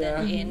think,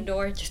 than Yeah.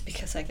 indoor, just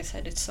because, like I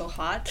said, it's so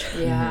hot.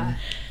 Yeah.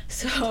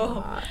 So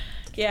Hot.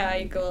 yeah,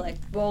 you go like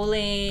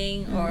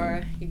bowling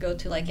or you go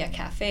to like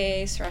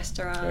cafes,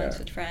 restaurants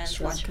with friends,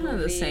 watch Kind of the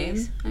movies.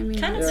 same. I mean,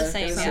 Kind of Yeah, the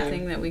same, it's the yeah.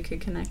 something that we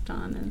could connect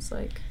on is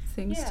like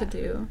things to Yeah.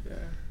 do. Yeah.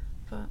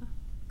 But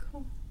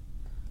cool.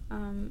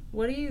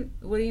 What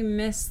do you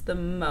miss the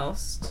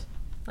most,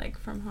 like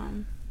from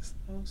home?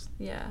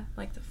 Yeah,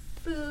 like the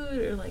food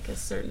or like a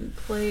certain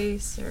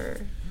place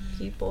or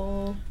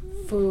people.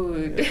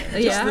 Food.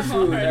 Yeah. The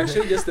food,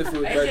 actually, just the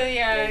food. But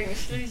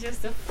Actually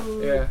just the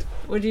food. yeah,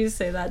 Would you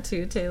say that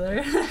too,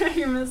 Taylor?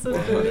 You miss the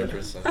food.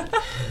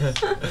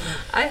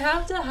 100%. I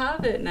have to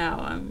have it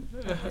now.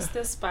 It's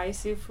the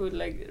spicy food,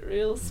 like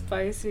real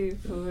spicy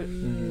food.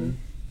 Mhm.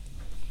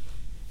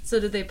 So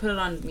did they put it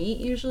on meat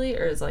usually,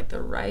 or is like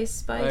the rice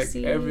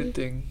spicy? like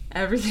everything.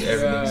 Everything.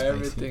 Everything's Yeah, spicy.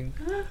 everything.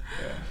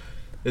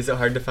 Is it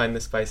hard to find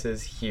the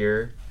spices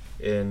here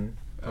in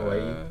Hawaii?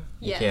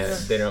 You Yes.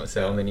 can't. They don't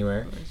sell them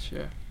anywhere. Which,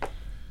 yeah.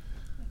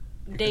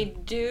 They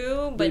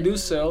do, but They do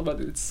sell, but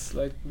it's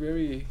like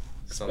very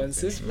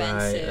expensive. Something.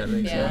 Right, that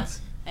makes yeah.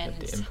 sense. and Have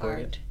to it's import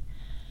hard.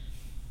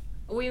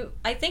 it.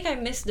 I think I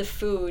miss the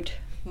food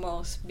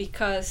most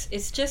because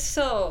it's just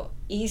so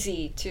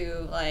easy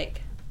to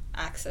like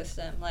access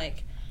them.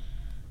 Like,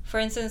 for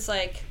instance,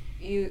 like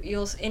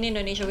you'll in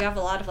Indonesia we have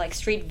a lot of like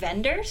street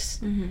vendors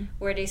Mm-hmm.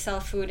 where they sell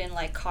food in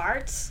like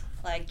carts,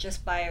 like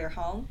just by your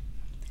home,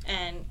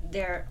 and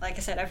they're like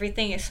I said,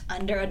 everything is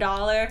under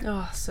 $1.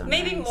 Oh, so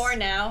Maybe nice. more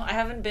now. I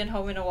haven't been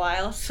home in a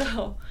while,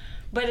 so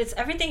but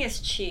everything is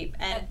cheap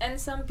and And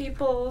some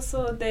people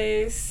also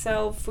they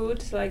sell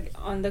food like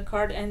on the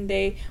cart and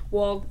they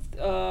walk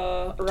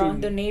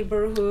around the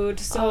neighborhood.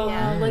 So Oh,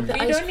 Yeah. like the we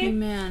ice don't cream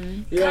need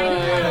man. Yeah,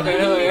 I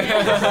know.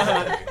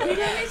 we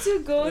don't need to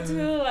go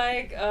to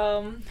like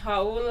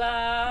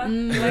Haula,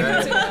 Mm.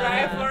 like to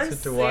drive or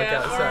So to walk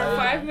outside. or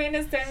 5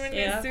 minutes, 10 minutes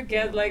Yeah. to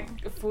get like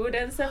food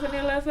at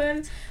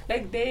 7-Eleven.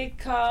 Like they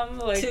come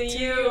like To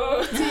you.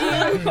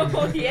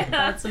 to you. Yeah.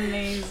 That's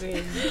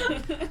amazing.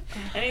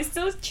 And it's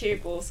still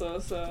cheap also,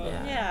 so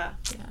Yeah. yeah.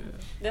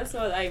 that's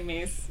what I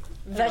miss.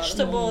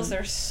 Vegetables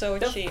are so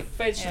The cheap.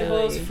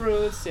 vegetables, Really?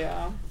 fruits,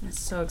 yeah.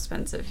 It's so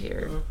expensive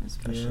here,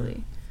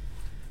 especially.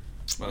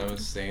 When I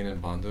was staying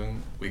in Bandung,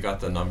 we got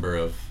the number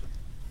of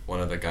one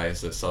of the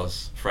guys that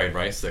sells fried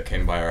rice that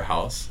came by our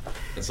house.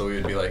 And so we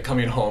would be like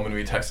coming home and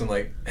we text him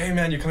like, hey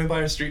man, you coming by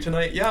our street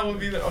tonight? Yeah, we'll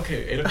be there.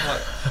 Okay, 8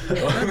 o'clock.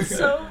 That's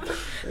so.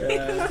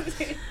 Yeah.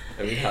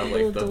 And we had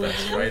like the best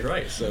fried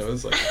rice. So it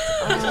was like,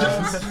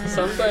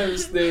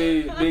 Sometimes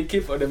they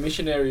keep the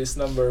missionaries'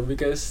 number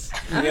because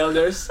the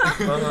elders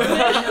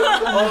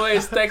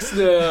always text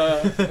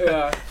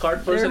the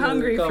card person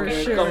hungry to come, for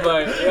sure. come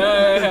by.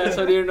 Yeah.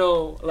 So they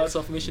know lots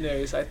of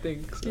missionaries, I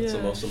think. So, that's the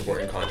Yeah. most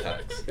important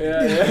contacts.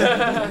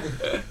 yeah.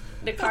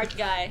 The cart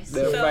guy.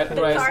 The fried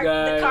rice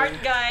guy. The cart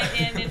guy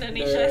in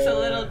Indonesia is a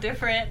little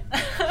different.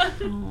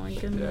 Oh my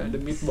Yeah, goodness. the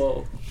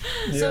meatball.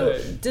 So, Yeah.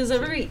 does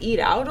everybody eat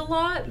out a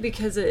lot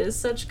because it is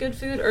such good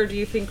food, or do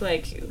you think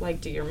like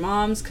do your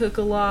moms cook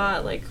a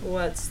lot? Like,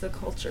 what's the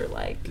culture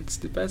like? It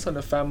depends on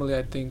the family,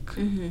 I think.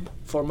 Mm-hmm.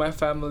 For my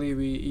family,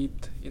 we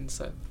eat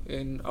inside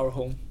in our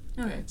home.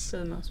 Okay, for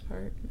the most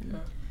part.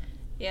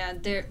 Yeah,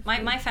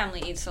 my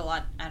family eats a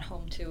lot at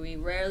home too. We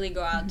rarely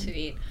go out to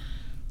eat,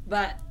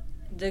 but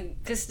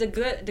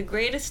the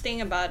greatest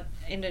thing about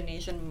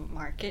Indonesian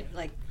market,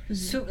 like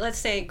let's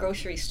say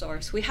grocery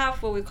stores, we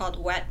have what we call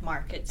wet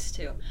markets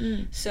too.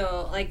 Mm.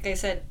 So like I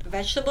said,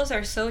 vegetables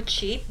are so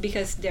cheap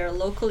because they're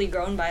locally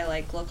grown by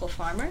like local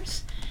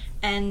farmers,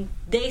 and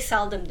they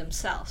sell them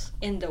themselves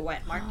in the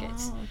wet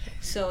markets. Oh, okay.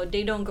 So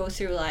they don't go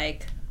through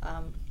like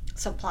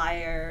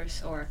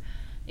suppliers or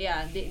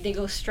they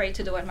go straight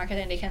to the wet market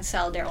and they can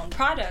sell their own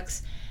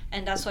products,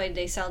 and that's why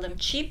they sell them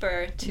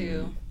cheaper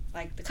to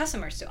like the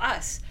customers, to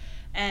us.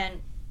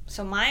 And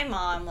so my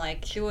mom,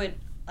 like, she would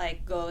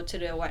like go to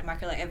the wet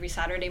market like every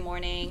Saturday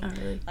morning, Oh,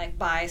 really? like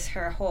buys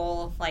her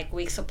whole like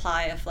week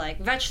supply of like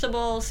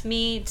vegetables,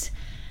 meat,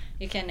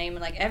 you can name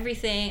it, like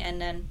everything,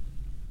 and then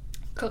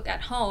cook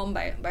at home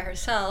by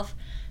herself.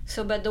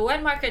 So but the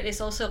wet market is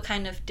also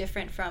kind of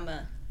different from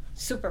a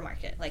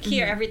supermarket. Like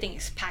here everything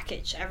is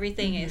packaged,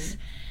 everything is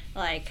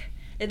like,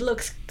 it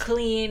looks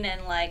clean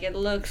and like it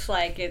looks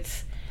like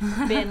it's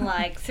been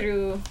like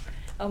through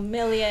a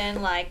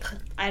million like,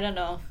 I don't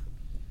know,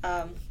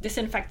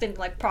 disinfectant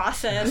like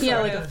process. Yeah,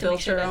 sort like a of to make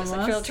sure filter that it's a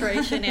almost.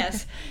 filtration.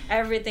 Yes,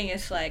 everything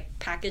is like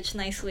packaged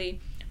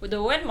nicely. With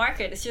the wet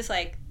market, it's just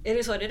like, it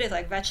is what it is,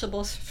 like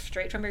vegetables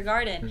straight from your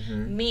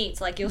garden. Meats,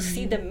 like you'll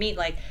see the meat,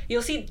 like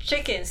you'll see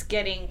chickens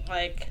getting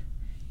like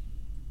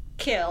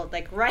killed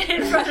like right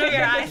in front of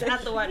your eyes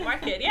at the wet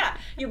market. Yeah,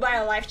 you buy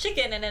a live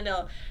chicken and then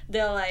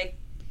they'll like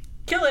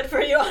kill it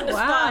for you on the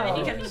spot, and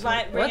you can bring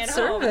What it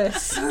home.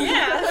 service?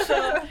 Yeah,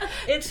 so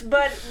it's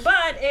but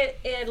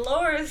it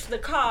lowers the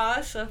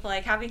cost of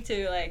like having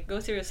to like go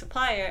through a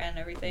supplier and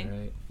everything.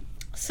 Right.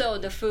 So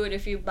the food,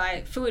 if you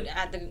buy food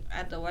at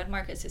the wet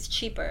markets, it's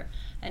cheaper,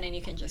 and then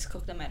you can just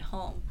cook them at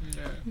home.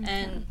 Yeah.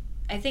 And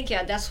I think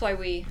that's why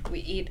we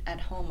eat at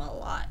home a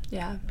lot,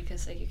 Yeah.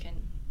 because like you can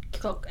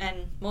cook,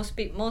 and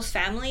most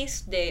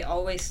families, they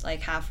always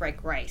like have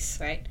like rice,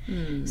 right?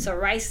 Mm. So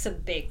rice is a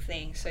big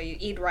thing. So you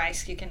eat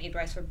rice. You can eat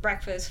rice for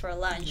breakfast, for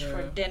lunch,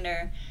 for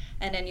dinner,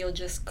 and then you'll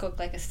just cook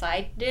like a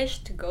side dish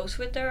to goes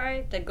with the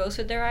rice. That goes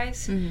with the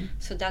rice. Mhm.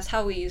 So that's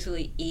how we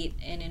usually eat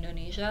in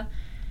Indonesia.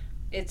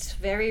 It's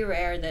very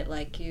rare that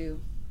like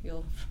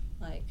you'll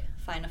like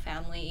find a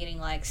family eating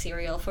like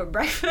cereal for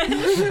breakfast.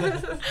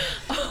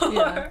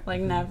 Yeah, like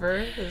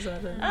never. Is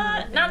that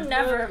a not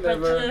never, but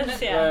Never.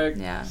 just yeah. Like,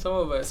 Yeah. some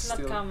of us It's not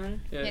still.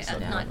 common. Yeah, it's Yeah,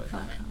 not not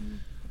common.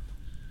 common.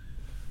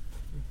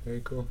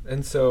 Very cool.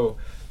 And so,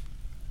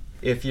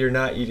 if you're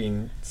not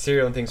eating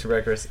cereal and things for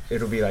breakfast,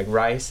 it'll be like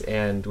rice,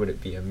 and would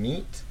it be a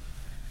meat,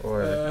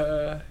 or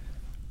Not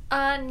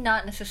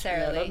Yeah,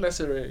 necessarily. not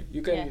necessarily.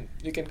 You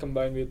can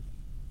combine with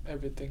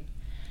everything.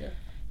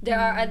 There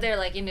are other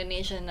like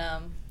Indonesian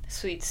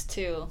sweets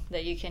too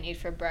that you can eat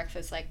for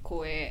breakfast, like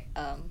kue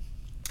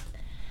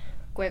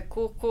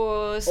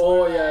kukus.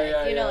 Oh, or, yeah, like,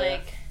 yeah, you know, yeah.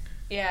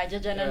 like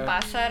jajanan Yeah.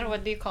 pasar.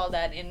 What do you call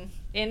that in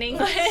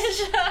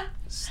English?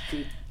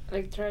 Street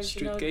Like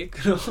traditional. cake.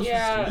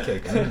 Yeah.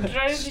 Street cake.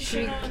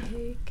 Traditional.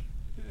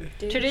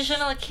 dish.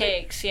 Traditional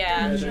cakes,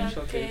 yeah.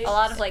 Traditional cakes. A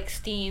lot of like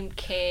steamed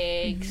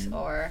cakes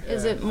or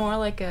Is it more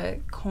like a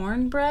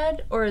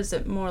cornbread, or is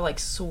it more like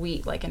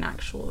sweet, like an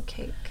actual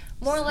cake?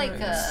 more like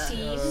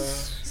Sorry. a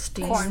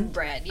Steamed?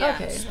 cornbread. Yeah.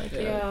 Okay, like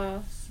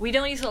Yeah. We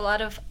don't use a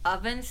lot of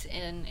ovens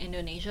in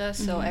Indonesia,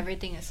 so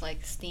everything is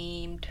like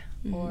steamed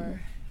or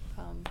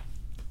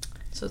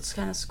so it's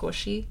kind of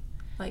squishy,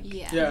 like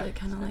Yeah. Yeah. is it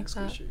kind of like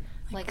that? squishy.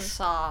 like what-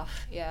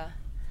 soft, yeah.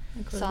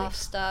 Like what Soft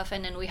stuff,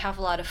 and then we have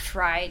a lot of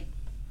fried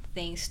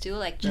things too,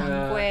 like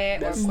chakwe or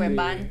that's kue the-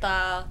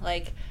 banta.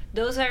 Like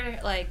those are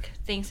like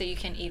things that you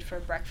can eat for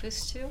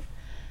breakfast too.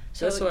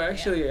 So That's why yeah.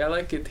 actually I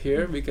like it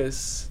here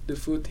because the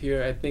food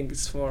here I think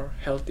is more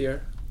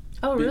healthier.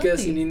 Oh, really?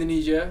 Because in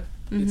Indonesia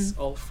Mhm. it's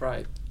all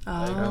fried.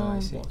 Oh, I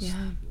see.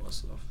 yeah.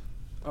 Most of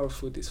our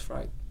food is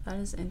fried. That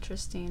is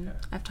interesting. Yeah.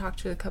 I've talked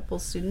to a couple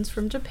students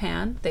from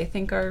Japan. They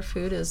think our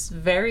food is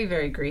very,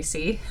 very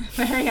greasy,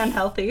 very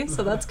unhealthy.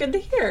 So that's good to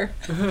hear.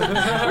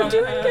 We're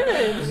doing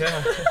good.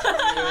 Yeah.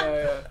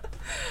 Yeah.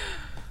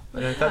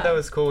 And I thought that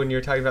was cool when you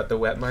were talking about the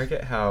wet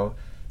market, how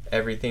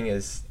everything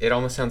is, it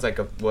almost sounds like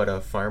what a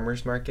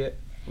farmer's market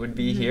would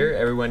be here.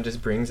 Everyone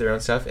just brings their own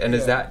stuff. And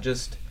is Yeah. that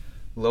just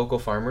local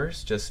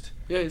farmers? Just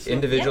Yeah, it's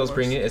individuals local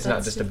bring it? farmers. It's not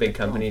That's just a big super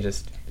cool. company,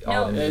 just No, all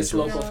Yeah, it's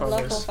individuals. local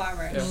farmers. Local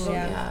farmers. Yeah. Oh,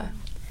 Yeah. yeah.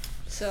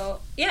 So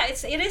yeah,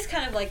 it is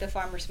kind of like the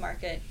farmers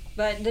market,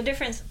 but the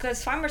difference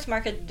because farmers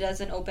market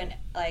doesn't open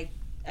like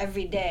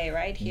every day,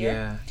 right here.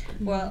 Yeah.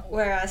 Well,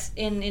 whereas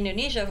in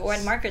Indonesia,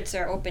 wet markets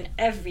are open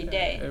every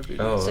day. Every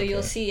day. Oh, So you'll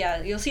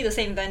okay. see the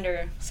same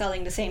vendor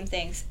selling the same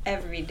things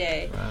every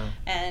day, Wow.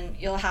 and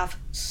you'll have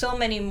so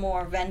many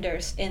more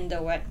vendors in the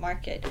wet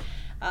market.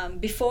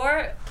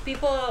 Before,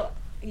 people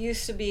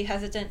used to be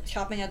hesitant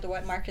shopping at the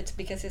wet markets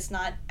because it's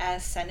not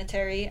as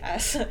sanitary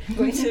as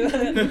going to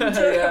a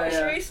Yeah,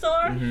 grocery yeah.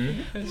 store.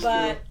 Mhm. That's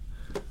But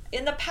true.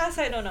 in the past,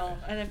 I don't know.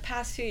 In the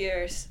past few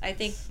years, I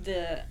think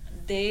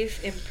they've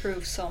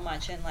improved so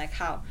much in like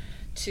how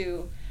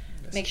to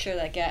make sure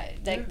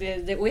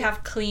that we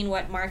have clean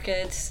wet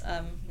markets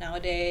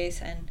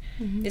nowadays, and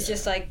it's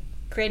just like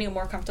creating a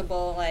more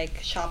comfortable like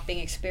shopping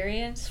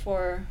experience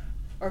or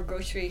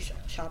grocery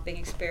shopping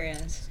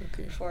experience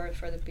Okay.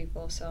 for the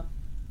people. So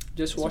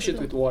Just wash it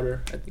with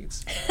water. I think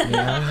it's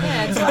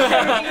Yeah, it's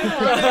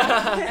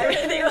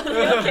everything will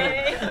be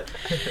okay.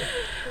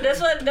 That's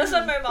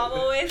what my mom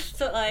always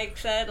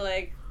said.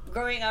 Like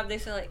growing up, they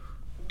said like,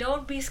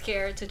 don't be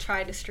scared to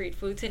try the street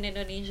foods in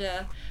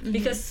Indonesia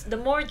because the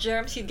more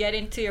germs you get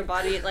into your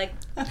body, like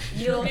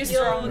you'll be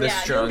stronger. The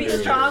you'll be stronger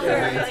stronger. your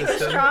immune Like the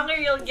system. stronger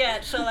you'll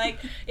get. So like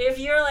if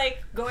you're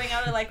like going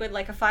out like with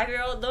like a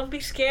 5-year-old, don't be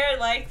scared.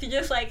 Like to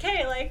just like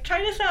hey like try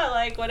this out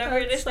like whatever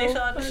it is That's they so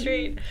sell on the funny.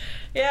 street.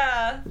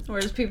 Yeah.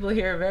 Whereas people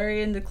here are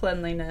very into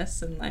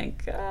cleanliness and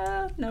like,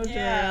 no germs.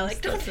 Yeah.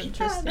 Like don't That's be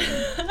interesting.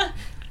 bad.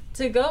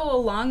 To go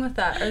along with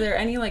that, are there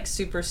any like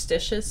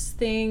superstitious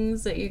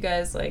things that you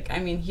guys like? I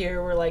mean,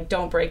 here we're like,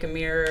 don't break a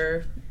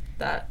mirror.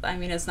 That I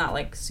mean, it's not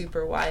like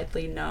super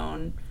widely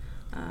known,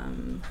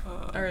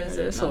 or is it?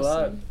 There's a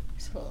lot.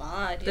 There's a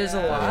lot. There's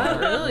a yeah. lot,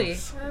 really.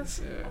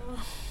 Yeah.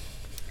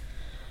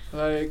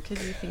 Like Could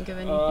you think of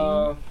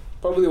anything?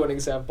 probably one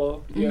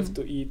example. You have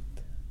to eat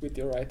with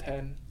your right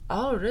hand.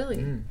 Oh, really?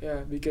 Mm.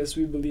 Yeah, because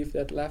we believe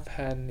that left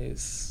hand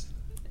is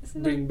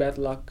Isn't bring bad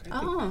luck.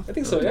 Oh. I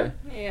think so. Yeah.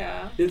 Okay.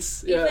 Yeah.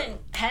 It's Even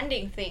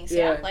handing things,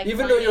 yeah. like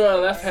Even though you are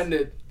money or-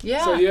 left-handed,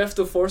 Yeah. so you have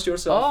to force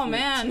yourself. Oh, with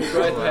man.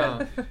 Right Wow.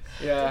 hand.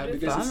 Yeah,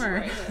 because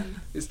Bummer.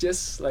 it's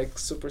just like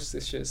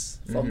superstitious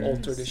from Mhm. old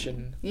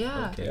tradition.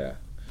 Yeah. Okay. Yeah.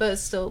 But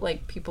it's still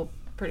like people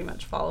pretty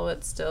much follow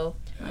it still.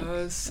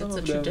 Like, Some it's a of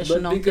them,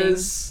 traditional but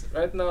because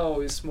right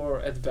now it's more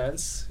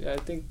advanced. Yeah,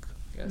 I think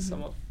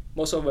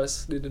most of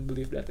us didn't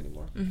believe that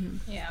anymore.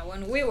 Yeah,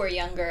 when we were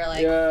younger,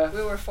 like Yeah.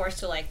 we were forced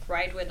to like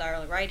write with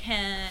our right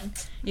hand.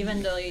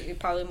 Even though you're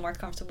probably more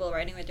comfortable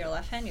writing with your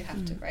left hand, you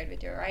have to write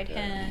with your right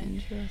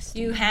hand.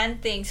 Interesting. You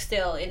hand things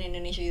still in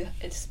Indonesia.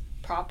 It's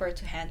proper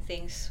to hand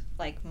things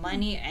like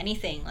money,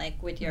 anything, like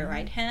with your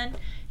right hand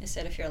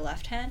instead of your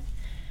left hand.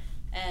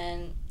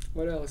 And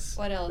What else?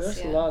 what else? There's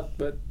Yeah. a lot,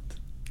 but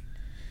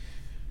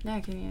Yeah,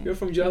 can you? you're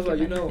from think Java, of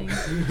you know.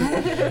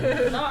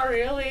 anything? Not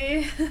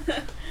really.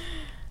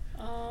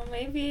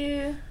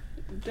 Maybe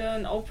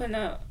don't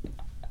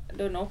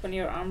open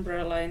your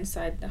umbrella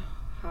inside the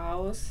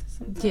house.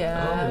 Something like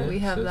Yeah, Oh, we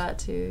yeah, have so- that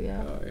too.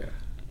 Yeah. Oh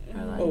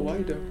yeah. Or like- Oh, why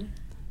though? Mm.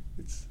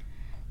 It's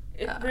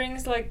It Yeah.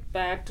 brings like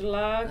bad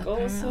luck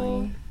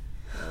also.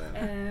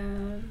 Apparently.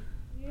 And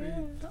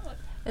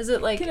yeah. Is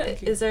it like? Can I-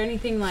 Is there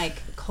anything like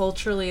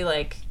culturally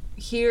like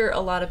here?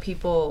 A lot of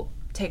people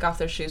take off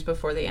their shoes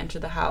before they enter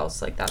the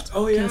house. Like that's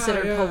Oh, yeah,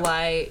 considered yeah.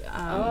 polite.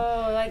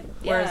 Like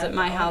whereas yeah, at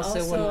my and house,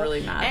 it wouldn't also-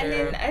 really matter. And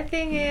then I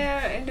think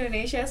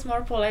Indonesia is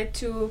more polite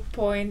to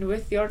point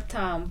with your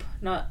thumb,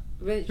 not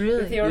with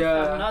Really? your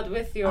Yeah. thumb, not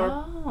with your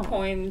Oh.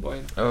 point.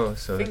 point. Oh,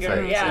 so it's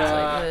Finger, like yeah. So it's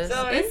like this. So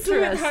it's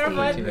with her,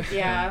 but Interesting.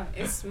 yeah,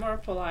 it's more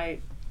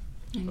polite.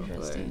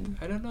 Interesting.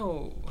 I don't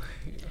know.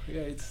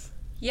 Yeah, it's.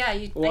 Yeah,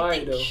 I Why,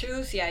 think though?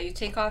 shoes. Yeah, you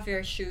take off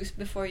your shoes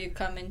before you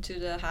come into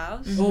the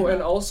house. Oh,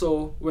 and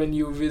also when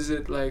you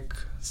visit like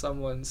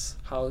someone's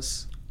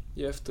house,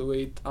 you have to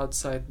wait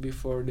outside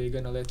before they're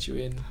gonna let you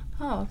in.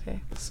 Oh,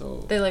 okay.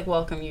 So They like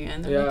welcome you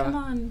in. They're like, Yeah. come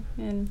on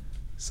in.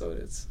 so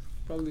that's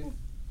probably.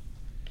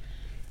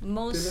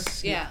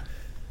 Most, yeah.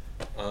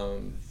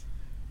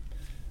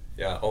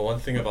 Yeah. Oh, one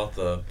thing about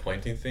the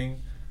pointing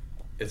thing,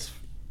 it's.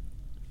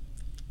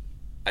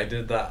 I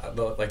did that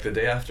like the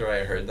day after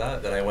I heard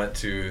that. Then I went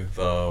to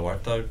the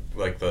warteg,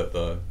 like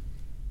the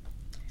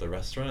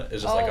restaurant.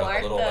 It's just Oh, like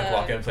a little like warteg.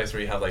 walk-in place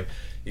where you have like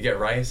you get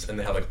rice and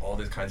they have like all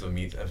these kinds of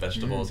meat and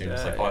vegetables. And you're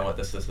just yeah, like, oh, I yeah. want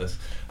this.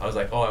 I was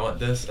like, oh, I want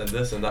this and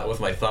that with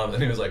my thumb,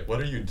 and he was like, what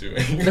are you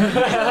doing?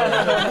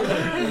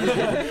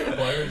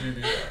 Why would you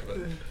do that? But,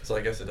 so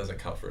I guess it doesn't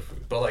count for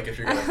food. But like if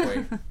you're gonna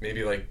point,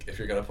 maybe like if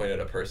you're gonna point at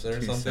a person or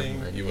To something,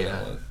 someone, you wouldn't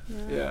yeah. want.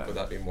 Yeah. Would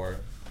that be more?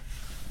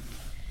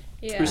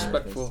 Yeah.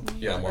 Respectful.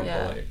 Yeah, more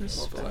Yeah, polite.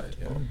 More polite.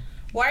 Yeah.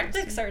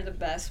 Wartegs are the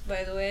best,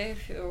 by the way,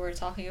 if we're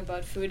talking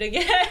about food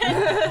again.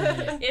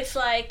 It's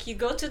like you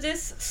go to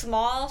this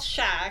small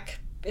shack.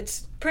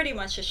 It's pretty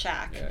much a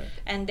shack. Yeah.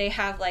 And they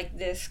have like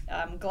this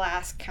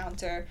glass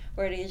counter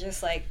where they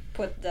just like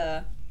put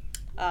the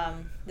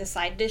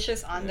side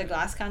dishes on the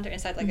glass counter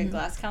inside like a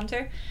glass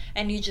counter,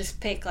 and you just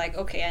pick like,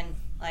 okay, and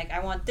like I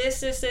want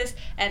this,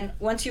 and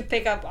once you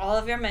pick up all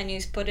of your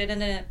menus, put it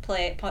in a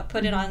plate,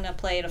 put it on a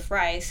plate of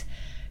rice,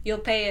 you'll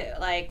pay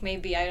like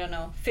maybe, I don't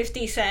know,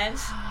 50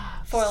 cents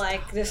for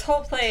like this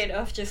whole plate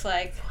of just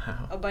like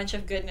Wow. a bunch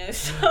of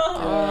goodness.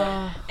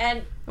 Oh.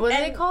 And What are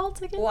they and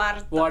called again?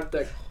 warteg.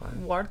 Warteg.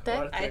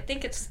 Warteg? I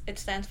think it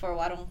stands for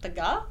warung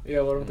tegal. Yeah,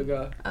 warung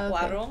tegal. Okay.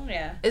 Warung,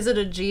 yeah. Is it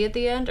a G at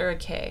the end or a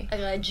K?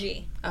 A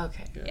G.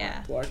 Okay.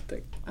 Yeah.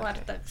 Warteg.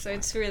 Warteg. So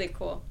it's really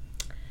cool.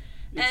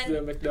 It's And-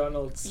 the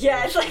McDonald's.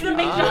 Yeah, it's like the It's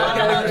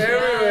McDonald's.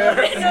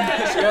 everywhere.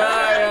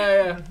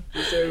 yeah.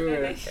 It's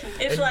everywhere.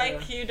 It's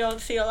like you don't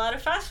see a lot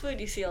of fast food,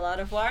 you see a lot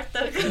of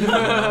warteg.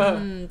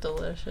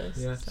 Delicious.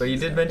 Yeah. Sounds But you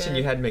did so mention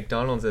you good. had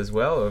McDonald's as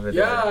well over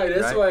there. Yeah,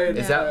 that's right? why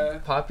Is Yeah.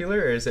 that popular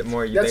or is it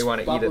more That's they want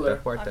to eat popular.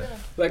 at the Huerta?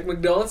 Like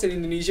McDonald's in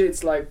Indonesia,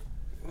 it's like,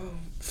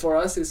 for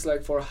us, it's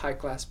like for high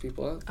class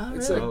people. Oh,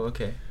 It's really? Oh,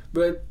 okay.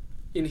 But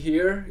in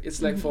here,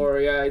 it's like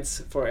it's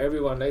for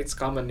everyone. Like it's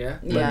common, yeah.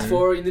 Yeah. But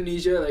for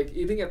Indonesia, like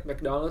eating at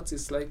McDonald's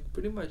is like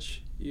pretty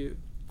much you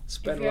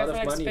spend If a you lot have of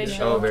like money. there.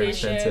 special Oh, very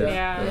occasion, expensive.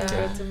 yeah, Yeah.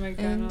 go to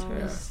McDonald's.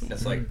 Interesting.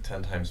 It's like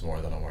 10 times more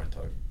than a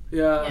warteg.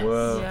 Yeah, Yes.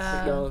 Whoa. Yeah.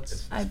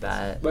 McDonald's. I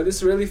bet. But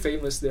it's really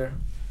famous there.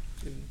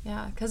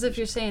 Yeah, because if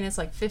you're saying it's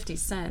like 50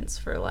 cents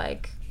for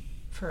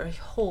a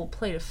whole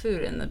plate of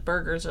food and the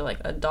burgers are like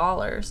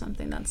 $1 or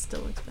something, that's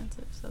still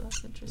expensive. So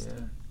that's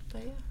interesting.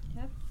 But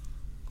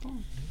yeah.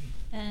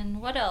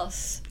 And what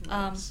else?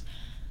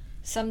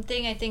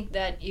 Something I think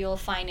that you'll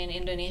find in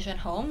Indonesian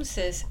homes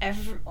is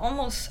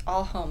almost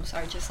all homes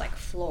are just like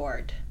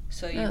floored.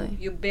 So Really?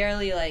 you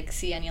barely like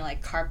see any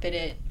like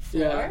carpeted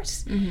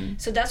floors. Mm-hmm.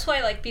 So that's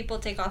why like people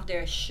take off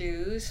their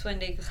shoes when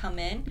they come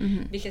in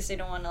Mm-hmm. because they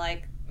don't want to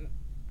like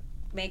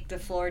make the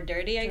floor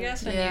dirty, I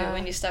guess, Yeah.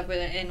 when you step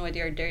in with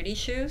your dirty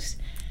shoes.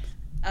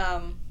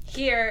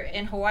 Here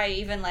in Hawaii,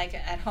 even like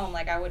at home,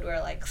 like I would wear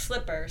like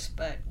slippers,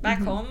 but back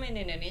home in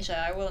Indonesia,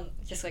 I will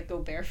just like go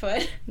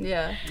barefoot.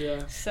 Yeah.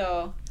 Yeah.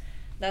 So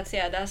that's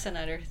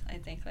another I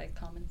think like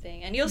common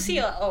thing. And you'll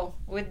see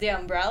with the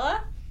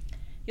umbrella,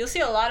 you'll see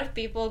a lot of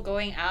people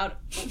going out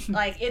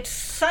like it's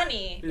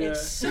sunny. Yeah.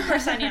 It's super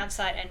sunny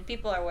outside and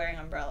people are wearing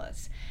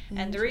umbrellas.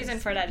 And the reason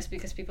for that is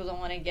because people don't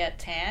want to get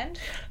tanned.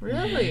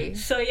 Really?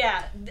 So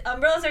yeah, the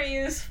umbrellas are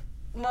used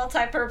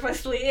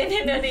multi-purposely in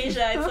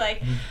Indonesia. It's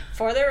like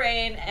for the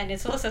rain and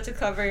it's also to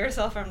cover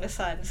yourself from the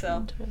sun.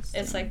 So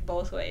it's like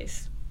both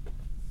ways.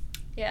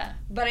 Yeah,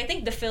 but I think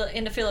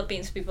in the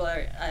Philippines, people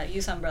are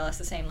use umbrellas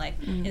the same. Like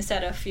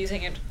instead of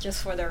using it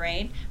just for the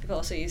rain, people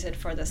also use it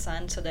for the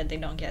sun so that they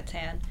don't get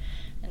tan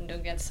and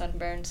don't get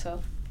sunburned.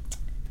 So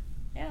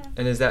yeah.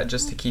 And is that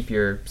just to keep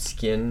your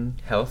skin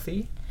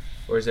healthy?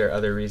 Or is there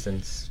other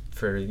reasons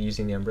for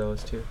using the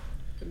umbrellas too?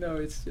 No,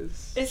 it's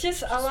just. It's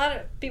just a lot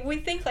of we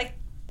think like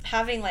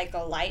having like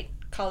a light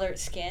colored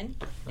skin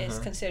is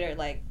Uh-huh. considered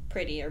like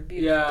pretty or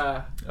beautiful.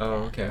 Yeah.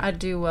 Oh, okay. I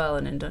do well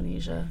in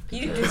Indonesia.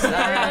 You do. because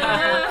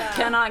I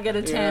cannot get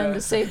a tan Yeah.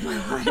 to save my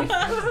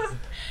life.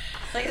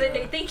 Like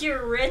they think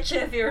you're rich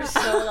if you're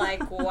so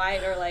like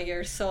white or like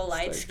you're so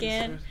light like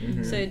skinned.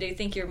 Mhm. So they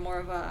think you're more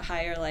of a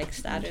higher like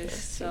status.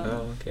 So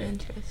Oh, okay.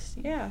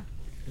 Interesting. yeah.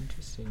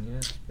 Interesting,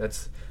 yeah.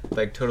 That's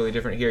like totally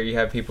different here. You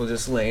have people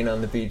just laying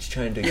on the beach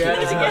trying to Yeah. get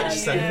as much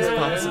sun as Yeah.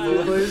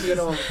 possible. Please, you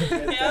know,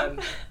 get Yep. tan.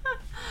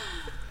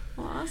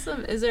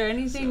 Awesome. Is there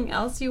anything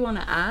else you want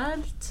to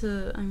add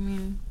to? I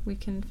mean, we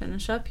can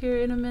finish up here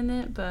in a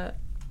minute, but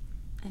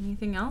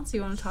anything else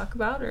you want to talk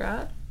about or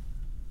add?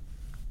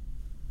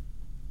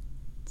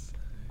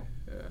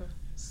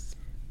 It's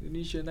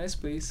Indonesia, nice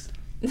place.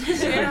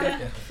 Yeah.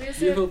 Visit.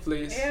 Beautiful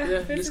place.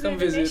 Yeah, please come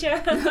visit.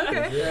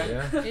 Indonesia.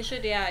 Yeah. You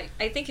should, yeah.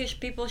 I think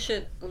people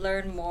should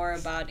learn more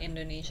about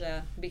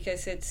Indonesia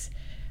because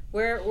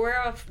we're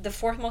the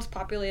fourth most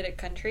populated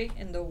country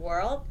in the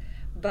world,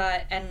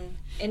 and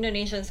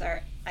Indonesians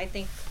are, I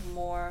think,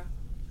 more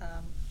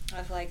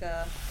of like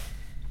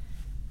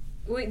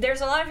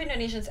there's a lot of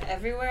Indonesians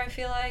everywhere, I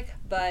feel like,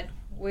 but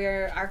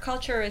our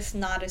culture is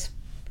not as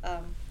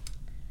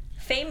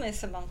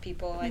famous among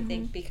people, I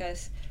think,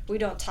 because we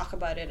don't talk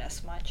about it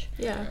as much.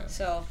 Yeah.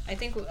 So I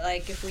think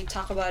like if we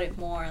talk about it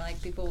more, like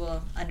people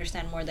will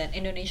understand more that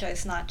Indonesia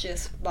is not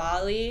just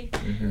Bali,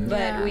 Mhm. but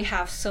Yeah. we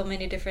have so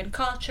many different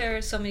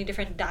cultures, so many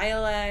different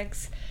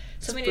dialects,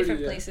 so It's many pretty,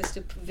 different yeah. places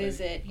to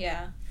visit.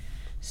 Yeah,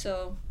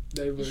 so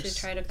you Diverse. should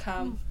try to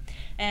come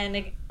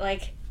and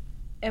like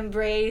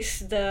embrace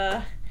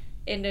the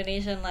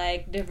Indonesian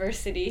like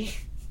diversity.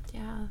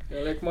 Yeah.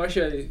 Yeah, like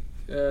Marcia,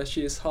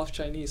 she is half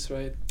Chinese,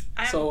 right?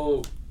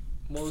 So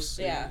most.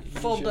 Yeah, Indonesia-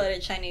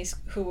 full-blooded Chinese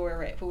who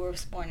were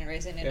born and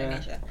raised in Yeah.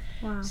 Indonesia.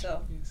 Wow.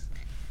 So Yes.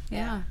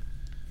 Yeah.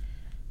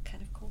 kind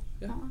of cool.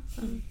 Yeah.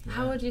 Awesome.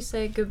 How would you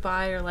say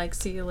goodbye or like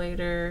see you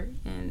later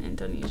in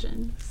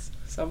Indonesian?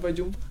 Sampai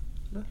jumpa.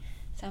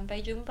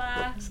 Sampai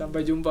jumpa.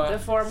 Sampai jumpa. The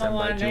formal Sampai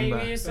one, they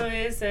jumpa.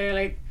 usually say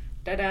like,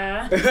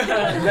 "Dada."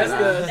 That's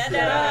the.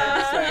 Ta-da!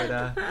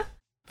 Ta-da.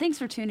 Thanks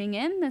for tuning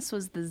in. This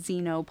was the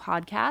Zeno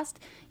Podcast.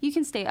 You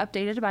can stay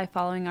updated by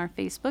following our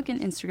Facebook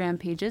and Instagram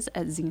pages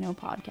at Zeno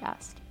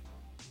Podcast.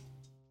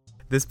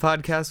 This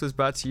podcast was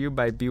brought to you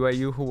by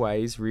BYU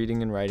Hawaii's Reading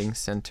and Writing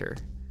Center.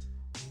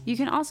 You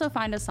can also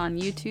find us on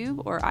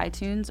YouTube or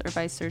iTunes or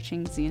by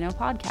searching Zeno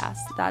Podcast.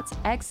 That's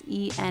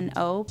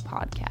XENO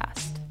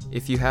Podcast.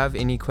 If you have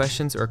any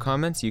questions or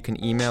comments, you can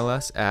email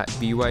us at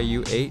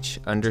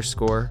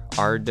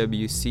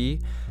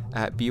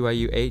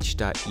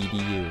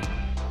byuh_rwc@byuh.edu.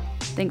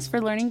 Thanks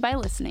for learning by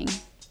listening.